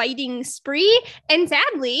sort of biting spree, and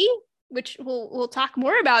sadly, which we'll talk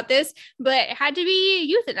more about this, but it had to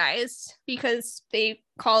be euthanized because they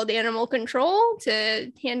called animal control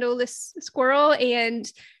to handle this squirrel,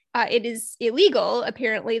 and it is illegal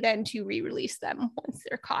apparently then to re-release them once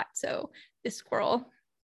they're caught. So this squirrel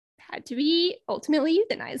had to be ultimately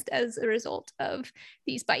euthanized as a result of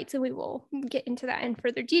these bites. And we will get into that in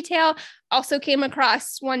further detail. Also came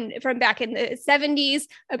across one from back in the 70s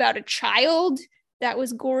about a child that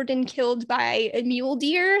was gored and killed by a mule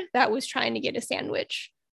deer that was trying to get a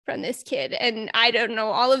sandwich from this kid. And I don't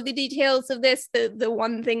know all of the details of this. The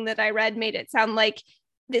one thing that I read made it sound like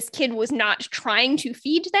this kid was not trying to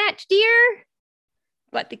feed that deer,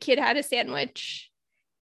 but the kid had a sandwich,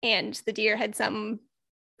 and the deer had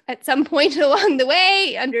at some point along the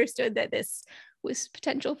way understood that this was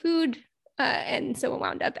potential food. And so it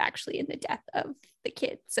wound up actually in the death of the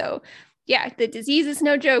kid. So yeah, the disease is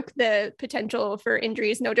no joke. The potential for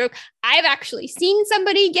injury is no joke. I've actually seen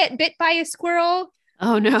somebody get bit by a squirrel.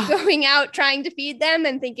 Oh no. Going out trying to feed them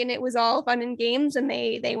and thinking it was all fun and games, and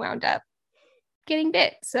they wound up getting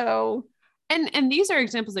bit. So and these are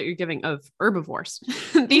examples that you're giving of herbivores.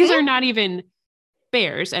 These are not even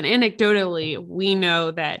bears. And anecdotally, we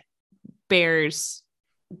know that bears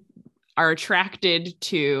are attracted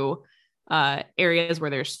to areas where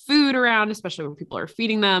there's food around, especially when people are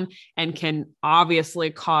feeding them, and can obviously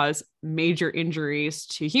cause major injuries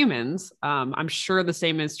to humans. I'm sure the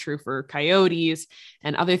same is true for coyotes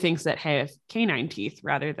and other things that have canine teeth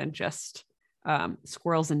rather than just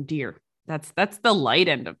squirrels and deer. That's the light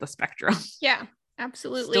end of the spectrum. Yeah,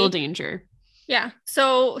 absolutely. Still danger. Yeah.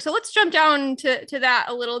 So let's jump down to that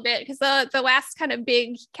a little bit, because the last kind of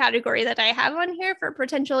big category that I have on here for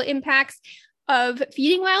potential impacts of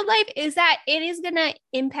feeding wildlife is that it is going to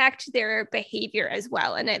impact their behavior as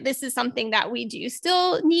well. And this is something that we do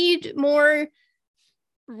still need more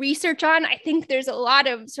research on. I think there's a lot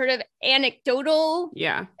of sort of anecdotal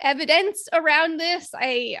evidence around this.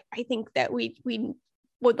 I think that we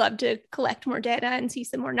would love to collect more data and see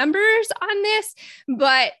some more numbers on this.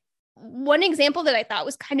 But one example that I thought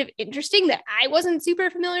was kind of interesting that I wasn't super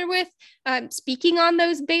familiar with, speaking on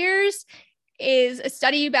those bears, is a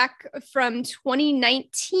study back from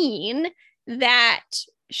 2019 that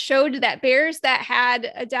showed that bears that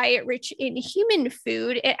had a diet rich in human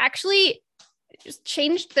food, it actually just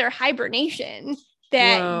changed their hibernation.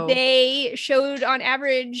 That they showed on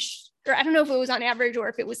average, or I don't know if it was on average or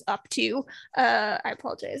if it was up to, I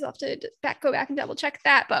apologize, I'll have to go back and double check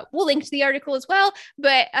that, but we'll link to the article as well.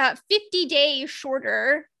 But 50 days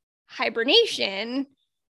shorter hibernation.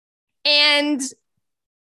 And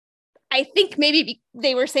I think maybe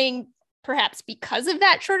they were saying perhaps because of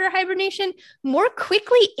that shorter hibernation, more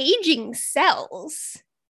quickly aging cells,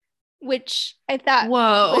 which I thought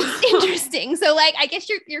was interesting. So like, I guess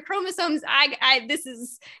your chromosomes, this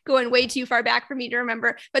is going way too far back for me to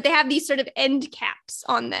remember, but they have these sort of end caps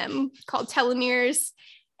on them called telomeres.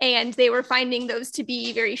 And they were finding those to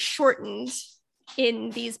be very shortened in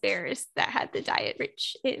these bears that had the diet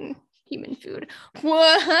rich in human food.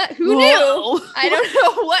 What? Who knew? I don't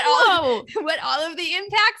know what all of the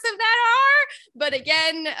impacts of that are. But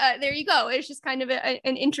again, there you go. It's just kind of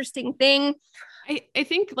an interesting thing. I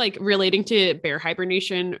think like relating to bear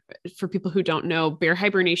hibernation, for people who don't know, bear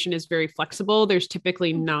hibernation is very flexible. There's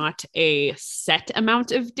typically not a set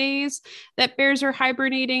amount of days that bears are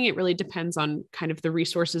hibernating. It really depends on kind of the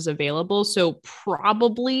resources available. So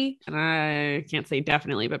probably, and I can't say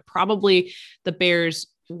definitely, but probably the bears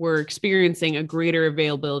were experiencing a greater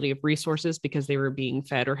availability of resources because they were being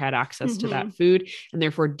fed or had access to that food, and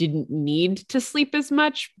therefore didn't need to sleep as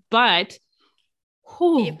much. But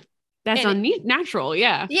that's unnatural.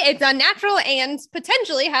 Yeah. Yeah, it's unnatural and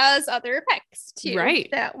potentially has other effects too, right,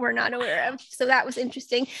 that we're not aware of. So that was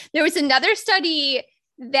interesting. There was another study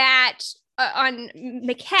that on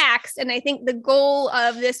macaques, and I think the goal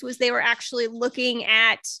of this was they were actually looking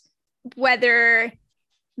at whether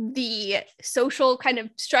the social kind of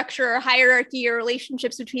structure or hierarchy or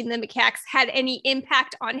relationships between the macaques had any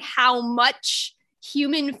impact on how much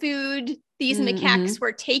human food these macaques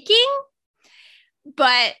were taking.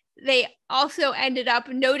 But they also ended up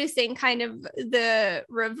noticing kind of the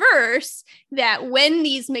reverse, that when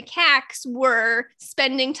these macaques were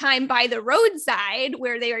spending time by the roadside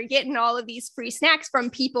where they were getting all of these free snacks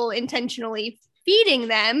from people intentionally feeding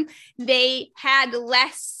them, they had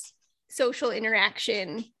less social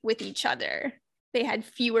interaction with each other. They had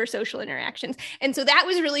fewer social interactions. And so that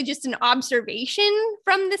was really just an observation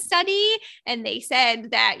from the study. And they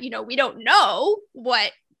said that, we don't know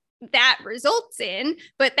what that results in,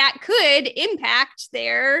 but that could impact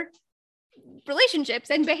their relationships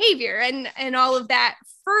and behavior and all of that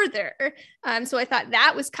further. So I thought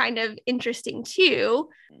that was kind of interesting too.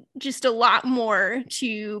 Just a lot more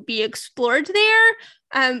to be explored there.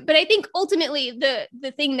 But I think ultimately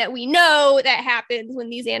the thing that we know that happens when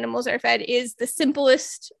these animals are fed is the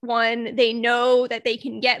simplest one. They know that they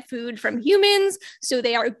can get food from humans, so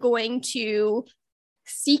they are going to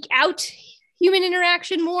seek out human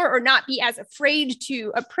interaction more, or not be as afraid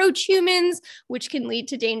to approach humans, which can lead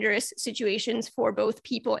to dangerous situations for both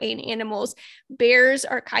people and animals. Bears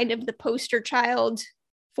are kind of the poster child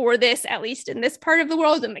for this, at least in this part of the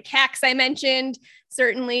world. The macaques I mentioned,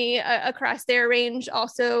 certainly across their range.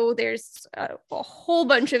 Also, there's a whole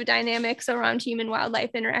bunch of dynamics around human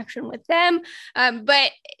wildlife interaction with them.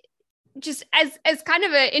 But just as kind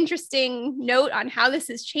of an interesting note on how this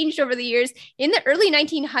has changed over the years, in the early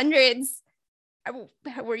 1900s,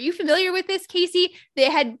 were you familiar with this, Casey? They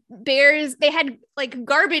had like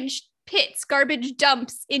garbage pits, garbage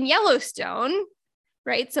dumps in Yellowstone,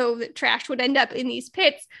 right? So the trash would end up in these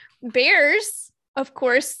pits. Bears, of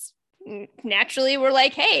course, naturally were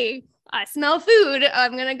like, hey, I smell food,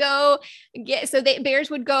 I'm gonna go get. So bears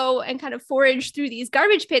would go and kind of forage through these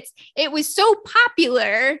garbage pits. It was so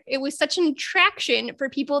popular, it was such an attraction for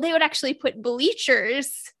people, they would actually put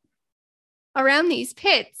bleachers around these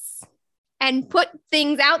pits and put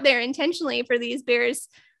things out there intentionally for these bears,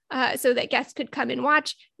 so that guests could come and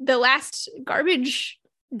watch. The last garbage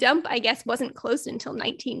dump, I guess, wasn't closed until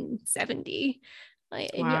 1970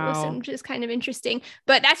 in Yellowstone, which is kind of interesting.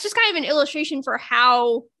 But that's just kind of an illustration for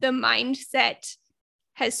how the mindset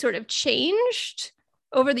has sort of changed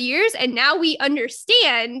over the years. And now we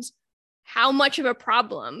understand how much of a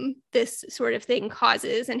problem this sort of thing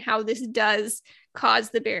causes, and how this does cause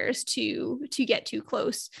the bears to get too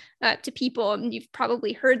close to people. And you've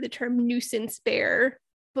probably heard the term nuisance bear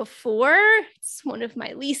before. It's one of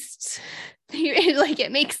my least favorite, like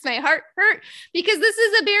it makes my heart hurt, because this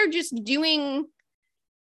is a bear just doing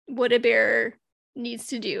what a bear needs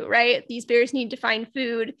to do, right? These bears need to find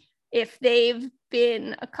food. If they've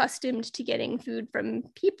been accustomed to getting food from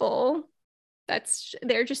people,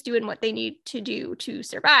 they're just doing what they need to do to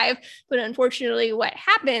survive. But unfortunately, what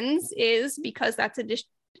happens is, because that's a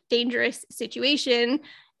dangerous situation,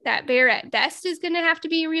 that bear at best is going to have to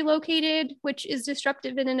be relocated, which is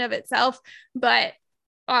disruptive in and of itself. But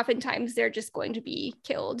oftentimes they're just going to be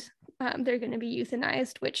killed. They're going to be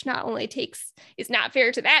euthanized, which not only is not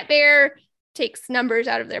fair to that bear, takes numbers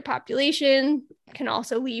out of their population, can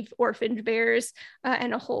also leave orphaned bears,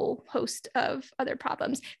 and a whole host of other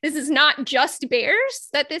problems. This is not just bears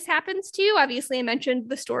that this happens to. Obviously, I mentioned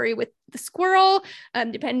the story with the squirrel.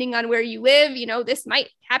 Depending on where you live, this might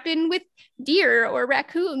happen with deer or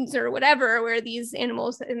raccoons or whatever, where these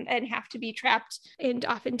animals and have to be trapped and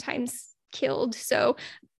oftentimes killed. So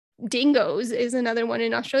dingoes is another one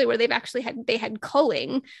in Australia where they had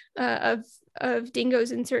culling of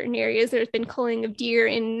dingoes in certain areas. There's been culling of deer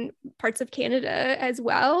in parts of Canada as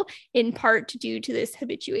well, in part due to this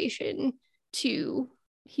habituation to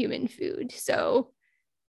human food. So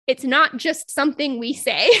it's not just something we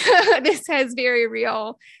say. This has very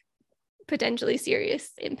real, potentially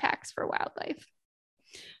serious impacts for wildlife.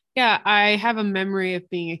 Yeah, I have a memory of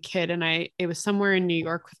being a kid, and it was somewhere in New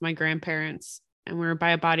York with my grandparents, and we were by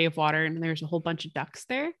a body of water, and there's a whole bunch of ducks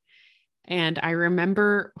there. And I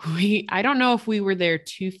remember I don't know if we were there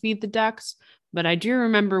to feed the ducks, but I do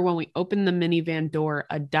remember when we opened the minivan door,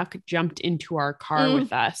 a duck jumped into our car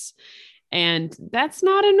with us. And that's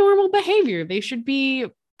not a normal behavior. They should be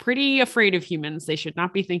pretty afraid of humans. They should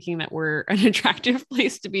not be thinking that we're an attractive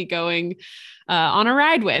place to be going on a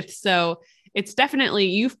ride with. So it's definitely,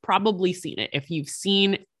 you've probably seen it. If you've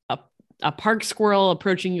seen a park squirrel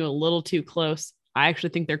approaching you a little too close, I actually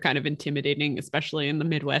think they're kind of intimidating, especially in the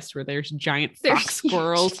Midwest where there's giant fox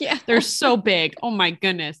squirrels. Yeah. They're so big. Oh my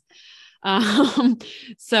goodness. And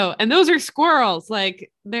those are squirrels.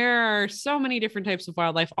 Like, there are so many different types of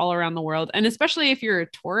wildlife all around the world. And especially if you're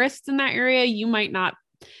a tourist in that area, you might not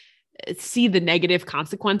see the negative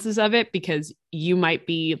consequences of it, because you might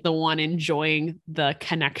be the one enjoying the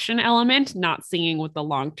connection element, not seeing what the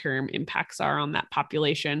long-term impacts are on that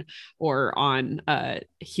population or on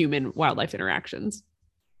human wildlife interactions.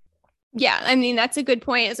 Yeah, I mean, that's a good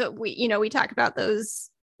point. So we talk about those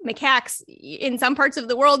macaques in some parts of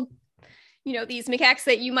the world. These macaques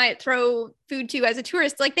that you might throw food to as a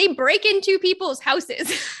tourist, like, they break into people's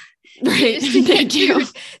houses. Right. They do.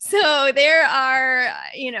 So there are,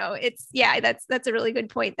 that's a really good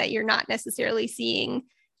point, that you're not necessarily seeing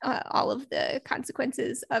all of the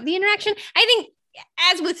consequences of the interaction. I think,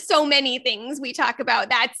 as with so many things we talk about,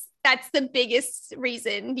 that's that's the biggest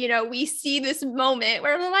reason. We see this moment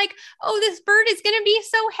where we're like, oh, this bird is going to be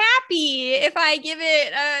so happy if I give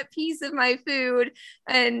it a piece of my food.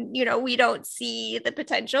 And, we don't see the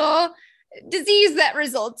potential disease that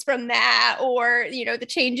results from that, or, the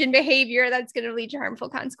change in behavior that's going to lead to harmful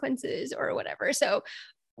consequences or whatever. So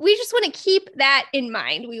we just want to keep that in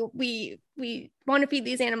mind. We want to feed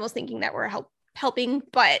these animals thinking that we're helping,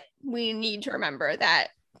 but we need to remember that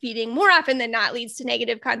feeding more often than not leads to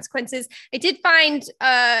negative consequences. I did find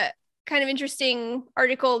a kind of interesting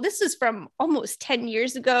article. This is from almost 10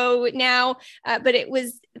 years ago now, but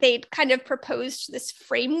they kind of proposed this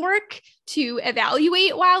framework to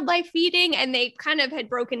evaluate wildlife feeding, and they kind of had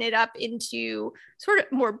broken it up into sort of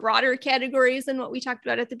more broader categories than what we talked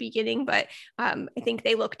about at the beginning. But I think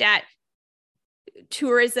they looked at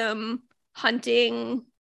tourism, hunting,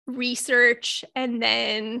 research, and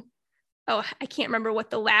then I can't remember what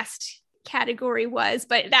the last category was,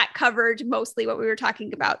 but that covered mostly what we were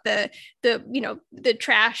talking about, the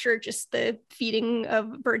trash or just the feeding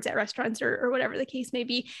of birds at restaurants or whatever the case may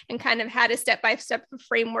be, and kind of had a step-by-step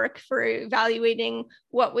framework for evaluating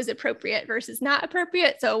what was appropriate versus not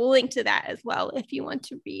appropriate. So we'll link to that as well if you want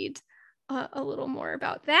to read a little more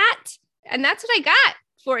about that. And that's what I got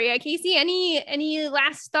for you. Casey, any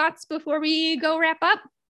last thoughts before we go wrap up?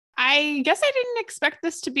 I guess I didn't expect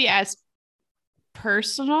this to be as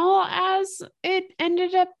personal as it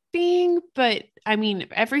ended up being, but I mean,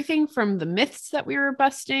 everything from the myths that we were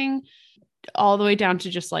busting all the way down to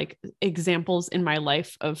just like examples in my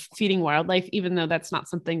life of feeding wildlife, even though that's not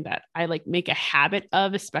something that I like make a habit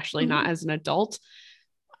of, especially not as an adult.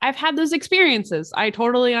 I've had those experiences. I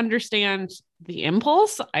totally understand the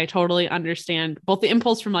impulse. I totally understand both the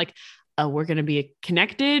impulse from like, oh, we're going to be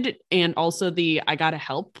connected, and also I got to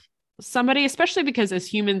help somebody, especially because as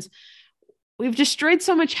humans, we've destroyed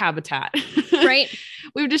so much habitat, right?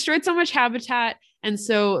 We've destroyed so much habitat. And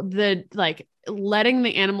so letting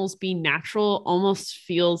the animals be natural almost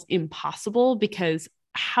feels impossible, because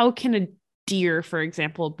how can a deer, for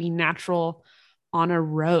example, be natural on a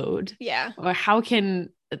road? Yeah. Or how can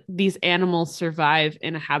these animals survive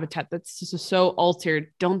in a habitat that's just so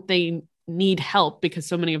altered? Don't they need help because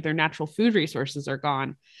so many of their natural food resources are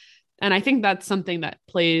gone? And I think that's something that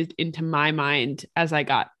played into my mind as I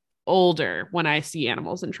got older when I see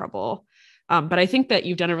animals in trouble. But I think that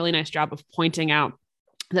you've done a really nice job of pointing out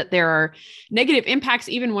that there are negative impacts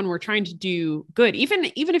even when we're trying to do good, even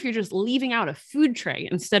if you're just leaving out a food tray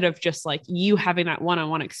instead of just like you having that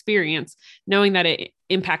one-on-one experience, knowing that it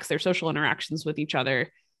impacts their social interactions with each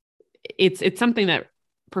other. It's something that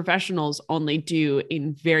professionals only do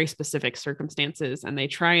in very specific circumstances, and they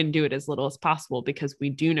try and do it as little as possible because we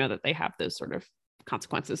do know that they have those sort of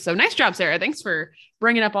consequences. So nice job, Sarah. Thanks for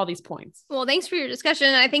bringing up all these points. Well, thanks for your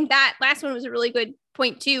discussion. I think that last one was a really good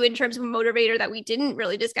point too, in terms of a motivator that we didn't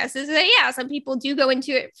really discuss, is that, yeah, some people do go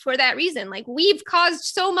into it for that reason. Like, we've caused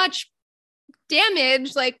so much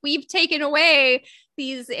damage, like we've taken away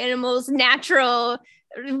these animals' natural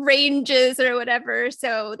ranges or whatever.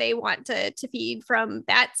 So they want to feed from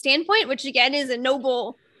that standpoint, which again is a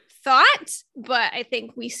noble thought, but I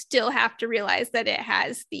think we still have to realize that it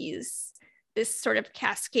has this sort of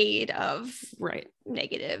cascade of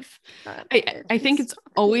negative. I think it's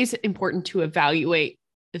always important to evaluate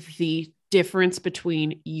the difference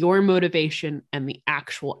between your motivation and the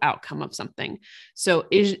actual outcome of something. So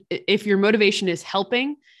if your motivation is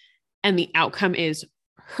helping and the outcome is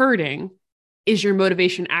hurting, is your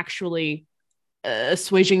motivation actually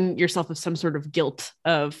assuaging yourself of some sort of guilt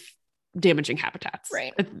of damaging habitats?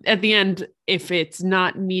 Right. At the end, if it's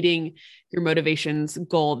not meeting your motivation's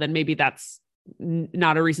goal, then maybe that's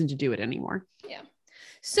not a reason to do it anymore. Yeah.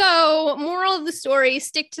 So, moral of the story,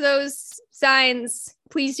 stick to those signs.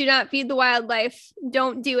 Please do not feed the wildlife.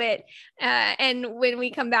 Don't do it. And when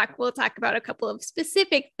we come back, we'll talk about a couple of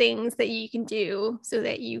specific things that you can do so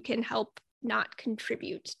that you can help not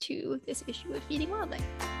contribute to this issue of feeding wildlife.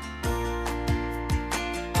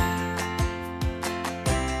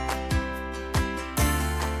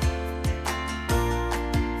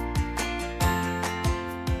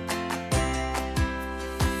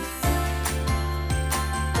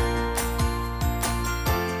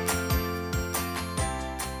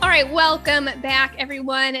 All right, welcome back,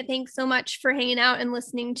 everyone. Thanks so much for hanging out and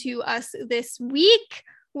listening to us this week.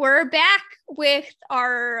 We're back with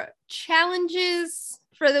our challenges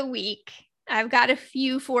for the week. I've got a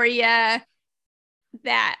few for you that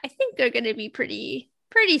I think are going to be pretty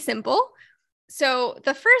simple. So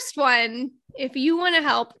the first one, if you want to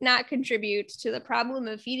help not contribute to the problem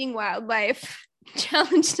of feeding wildlife,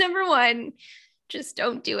 challenge number one, just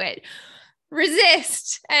don't do it.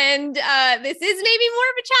 resist. And this is maybe more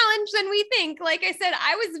of a challenge than we think. Like I said,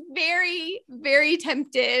 I was very, very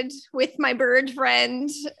tempted with my bird friend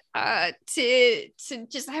to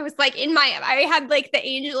just, I was like I had like the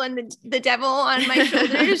angel and the devil on my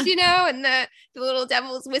shoulders, you know, and the little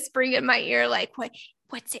devil's whispering in my ear, like,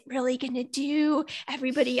 what's it really going to do?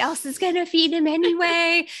 Everybody else is going to feed him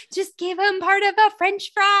anyway. Just give him part of a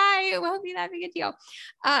French fry. It won't be that big a deal.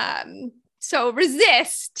 So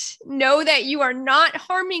resist. Know that you are not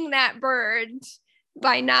harming that bird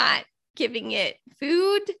by not giving it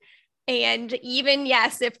food. And even,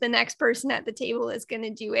 yes, if the next person at the table is going to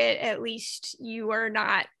do it, at least you are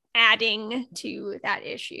not adding to that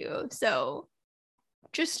issue. So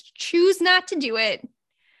just choose not to do it.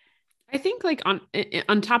 I think like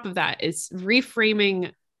on top of that is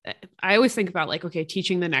reframing. I always think about like, okay,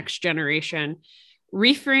 teaching the next generation,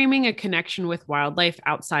 reframing a connection with wildlife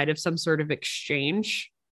outside of some sort of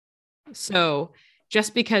exchange. So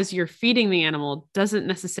just because you're feeding the animal doesn't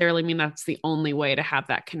necessarily mean that's the only way to have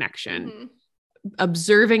that connection. Mm-hmm.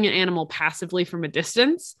 Observing an animal passively from a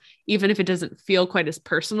distance, even if it doesn't feel quite as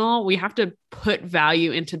personal, we have to put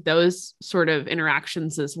value into those sort of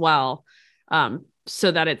interactions as well.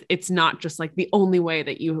 So that it's not just like the only way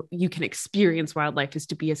that you can experience wildlife is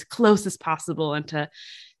to be as close as possible and to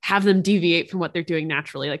have them deviate from what they're doing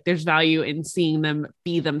naturally. Like there's value in seeing them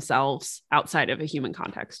be themselves outside of a human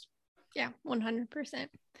context. Yeah, 100%.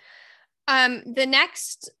 The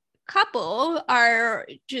next couple are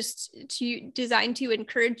just designed to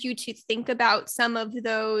encourage you to think about some of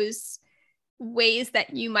those ways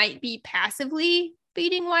that you might be passively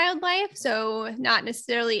feeding wildlife. So not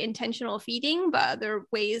necessarily intentional feeding, but other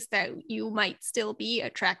ways that you might still be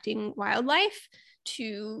attracting wildlife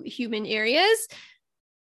to human areas.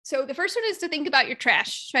 So the first one is to think about your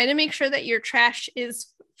trash. Try to make sure that your trash is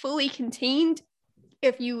fully contained.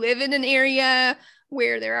 If you live in an area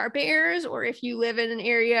where there are bears, or if you live in an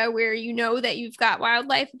area where you know that you've got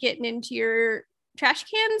wildlife getting into your trash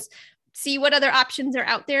cans, see what other options are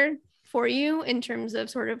out there for you in terms of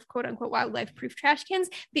sort of quote unquote wildlife proof trash cans.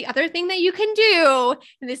 The other thing that you can do,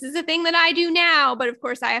 and this is a thing that I do now, but of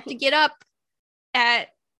course I have to get up at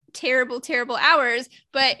terrible hours,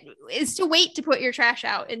 but is to wait to put your trash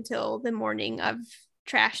out until the morning of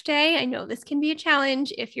trash day. I know this can be a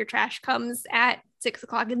challenge if your trash comes at 6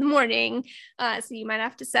 o'clock in the morning. So you might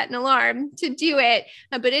have to set an alarm to do it,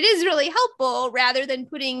 but it is really helpful rather than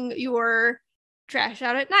putting your trash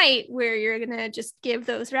out at night where you're going to just give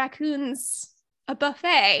those raccoons a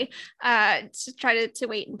buffet, to try to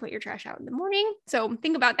wait and put your trash out in the morning. So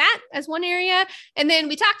think about that as one area. And then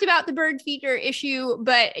we talked about the bird feeder issue,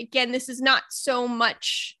 but again, this is not so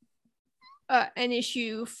much an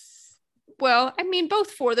issue. Well, I mean,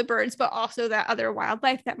 both for the birds, but also that other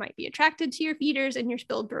wildlife that might be attracted to your feeders and your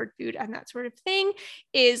spilled bird food and that sort of thing,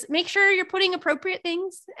 is make sure you're putting appropriate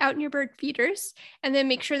things out in your bird feeders, and then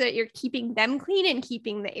make sure that you're keeping them clean and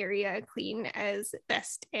keeping the area clean as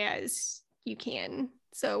best as you can.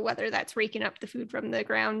 So whether that's raking up the food from the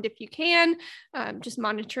ground, if you can, just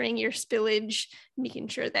monitoring your spillage, making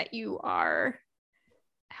sure that you are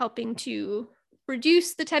helping to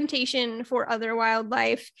reduce the temptation for other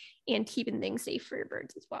wildlife and keeping things safe for your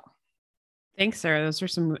birds as well. Thanks, Sarah. Those are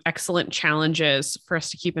some excellent challenges for us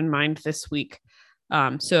to keep in mind this week.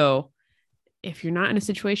 So if you're not in a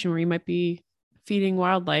situation where you might be feeding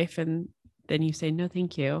wildlife and then you say, no,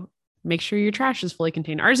 thank you, make sure your trash is fully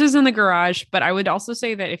contained. Ours is in the garage, but I would also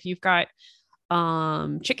say that if you've got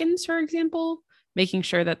chickens, for example, making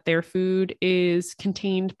sure that their food is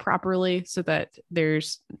contained properly so that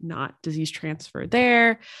there's not disease transfer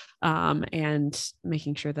there, and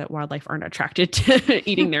making sure that wildlife aren't attracted to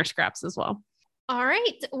eating their scraps as well. All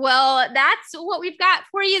right. Well, that's what we've got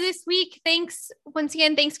for you this week. Thanks once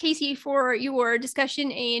again. Thanks, Casey, for your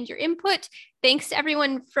discussion and your input. Thanks to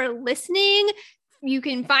everyone for listening. You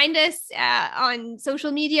can find us on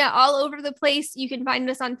social media all over the place. You can find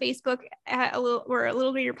us on Facebook at we're a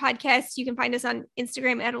Little Greener Podcast. You can find us on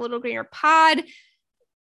Instagram at A Little Greener Pod.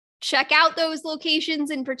 Check out those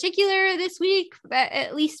locations in particular this week,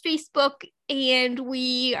 at least Facebook. And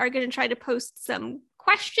we are going to try to post some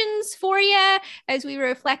questions for you as we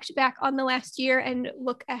reflect back on the last year and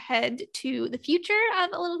look ahead to the future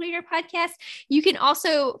of A Little Greener Podcast. You can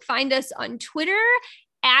also find us on Twitter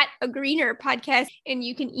at A Greener Podcast, and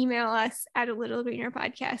you can email us at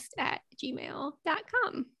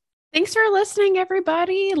alittlegreenerpodcast@gmail.com. Thanks for listening,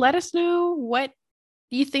 everybody. Let us know what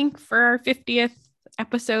you think for our 50th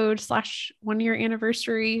episode / 1 year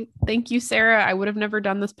anniversary. Thank you, Sarah. I would have never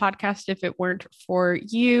done this podcast if it weren't for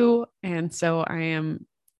you. And so I am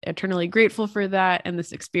eternally grateful for that and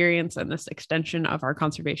this experience and this extension of our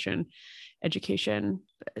conservation education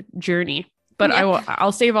journey. But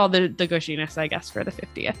I'll save all the gushiness, I guess, for the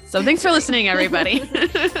 50th. So thanks for listening, everybody.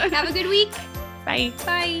 Have a good week. Bye.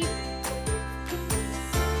 Bye.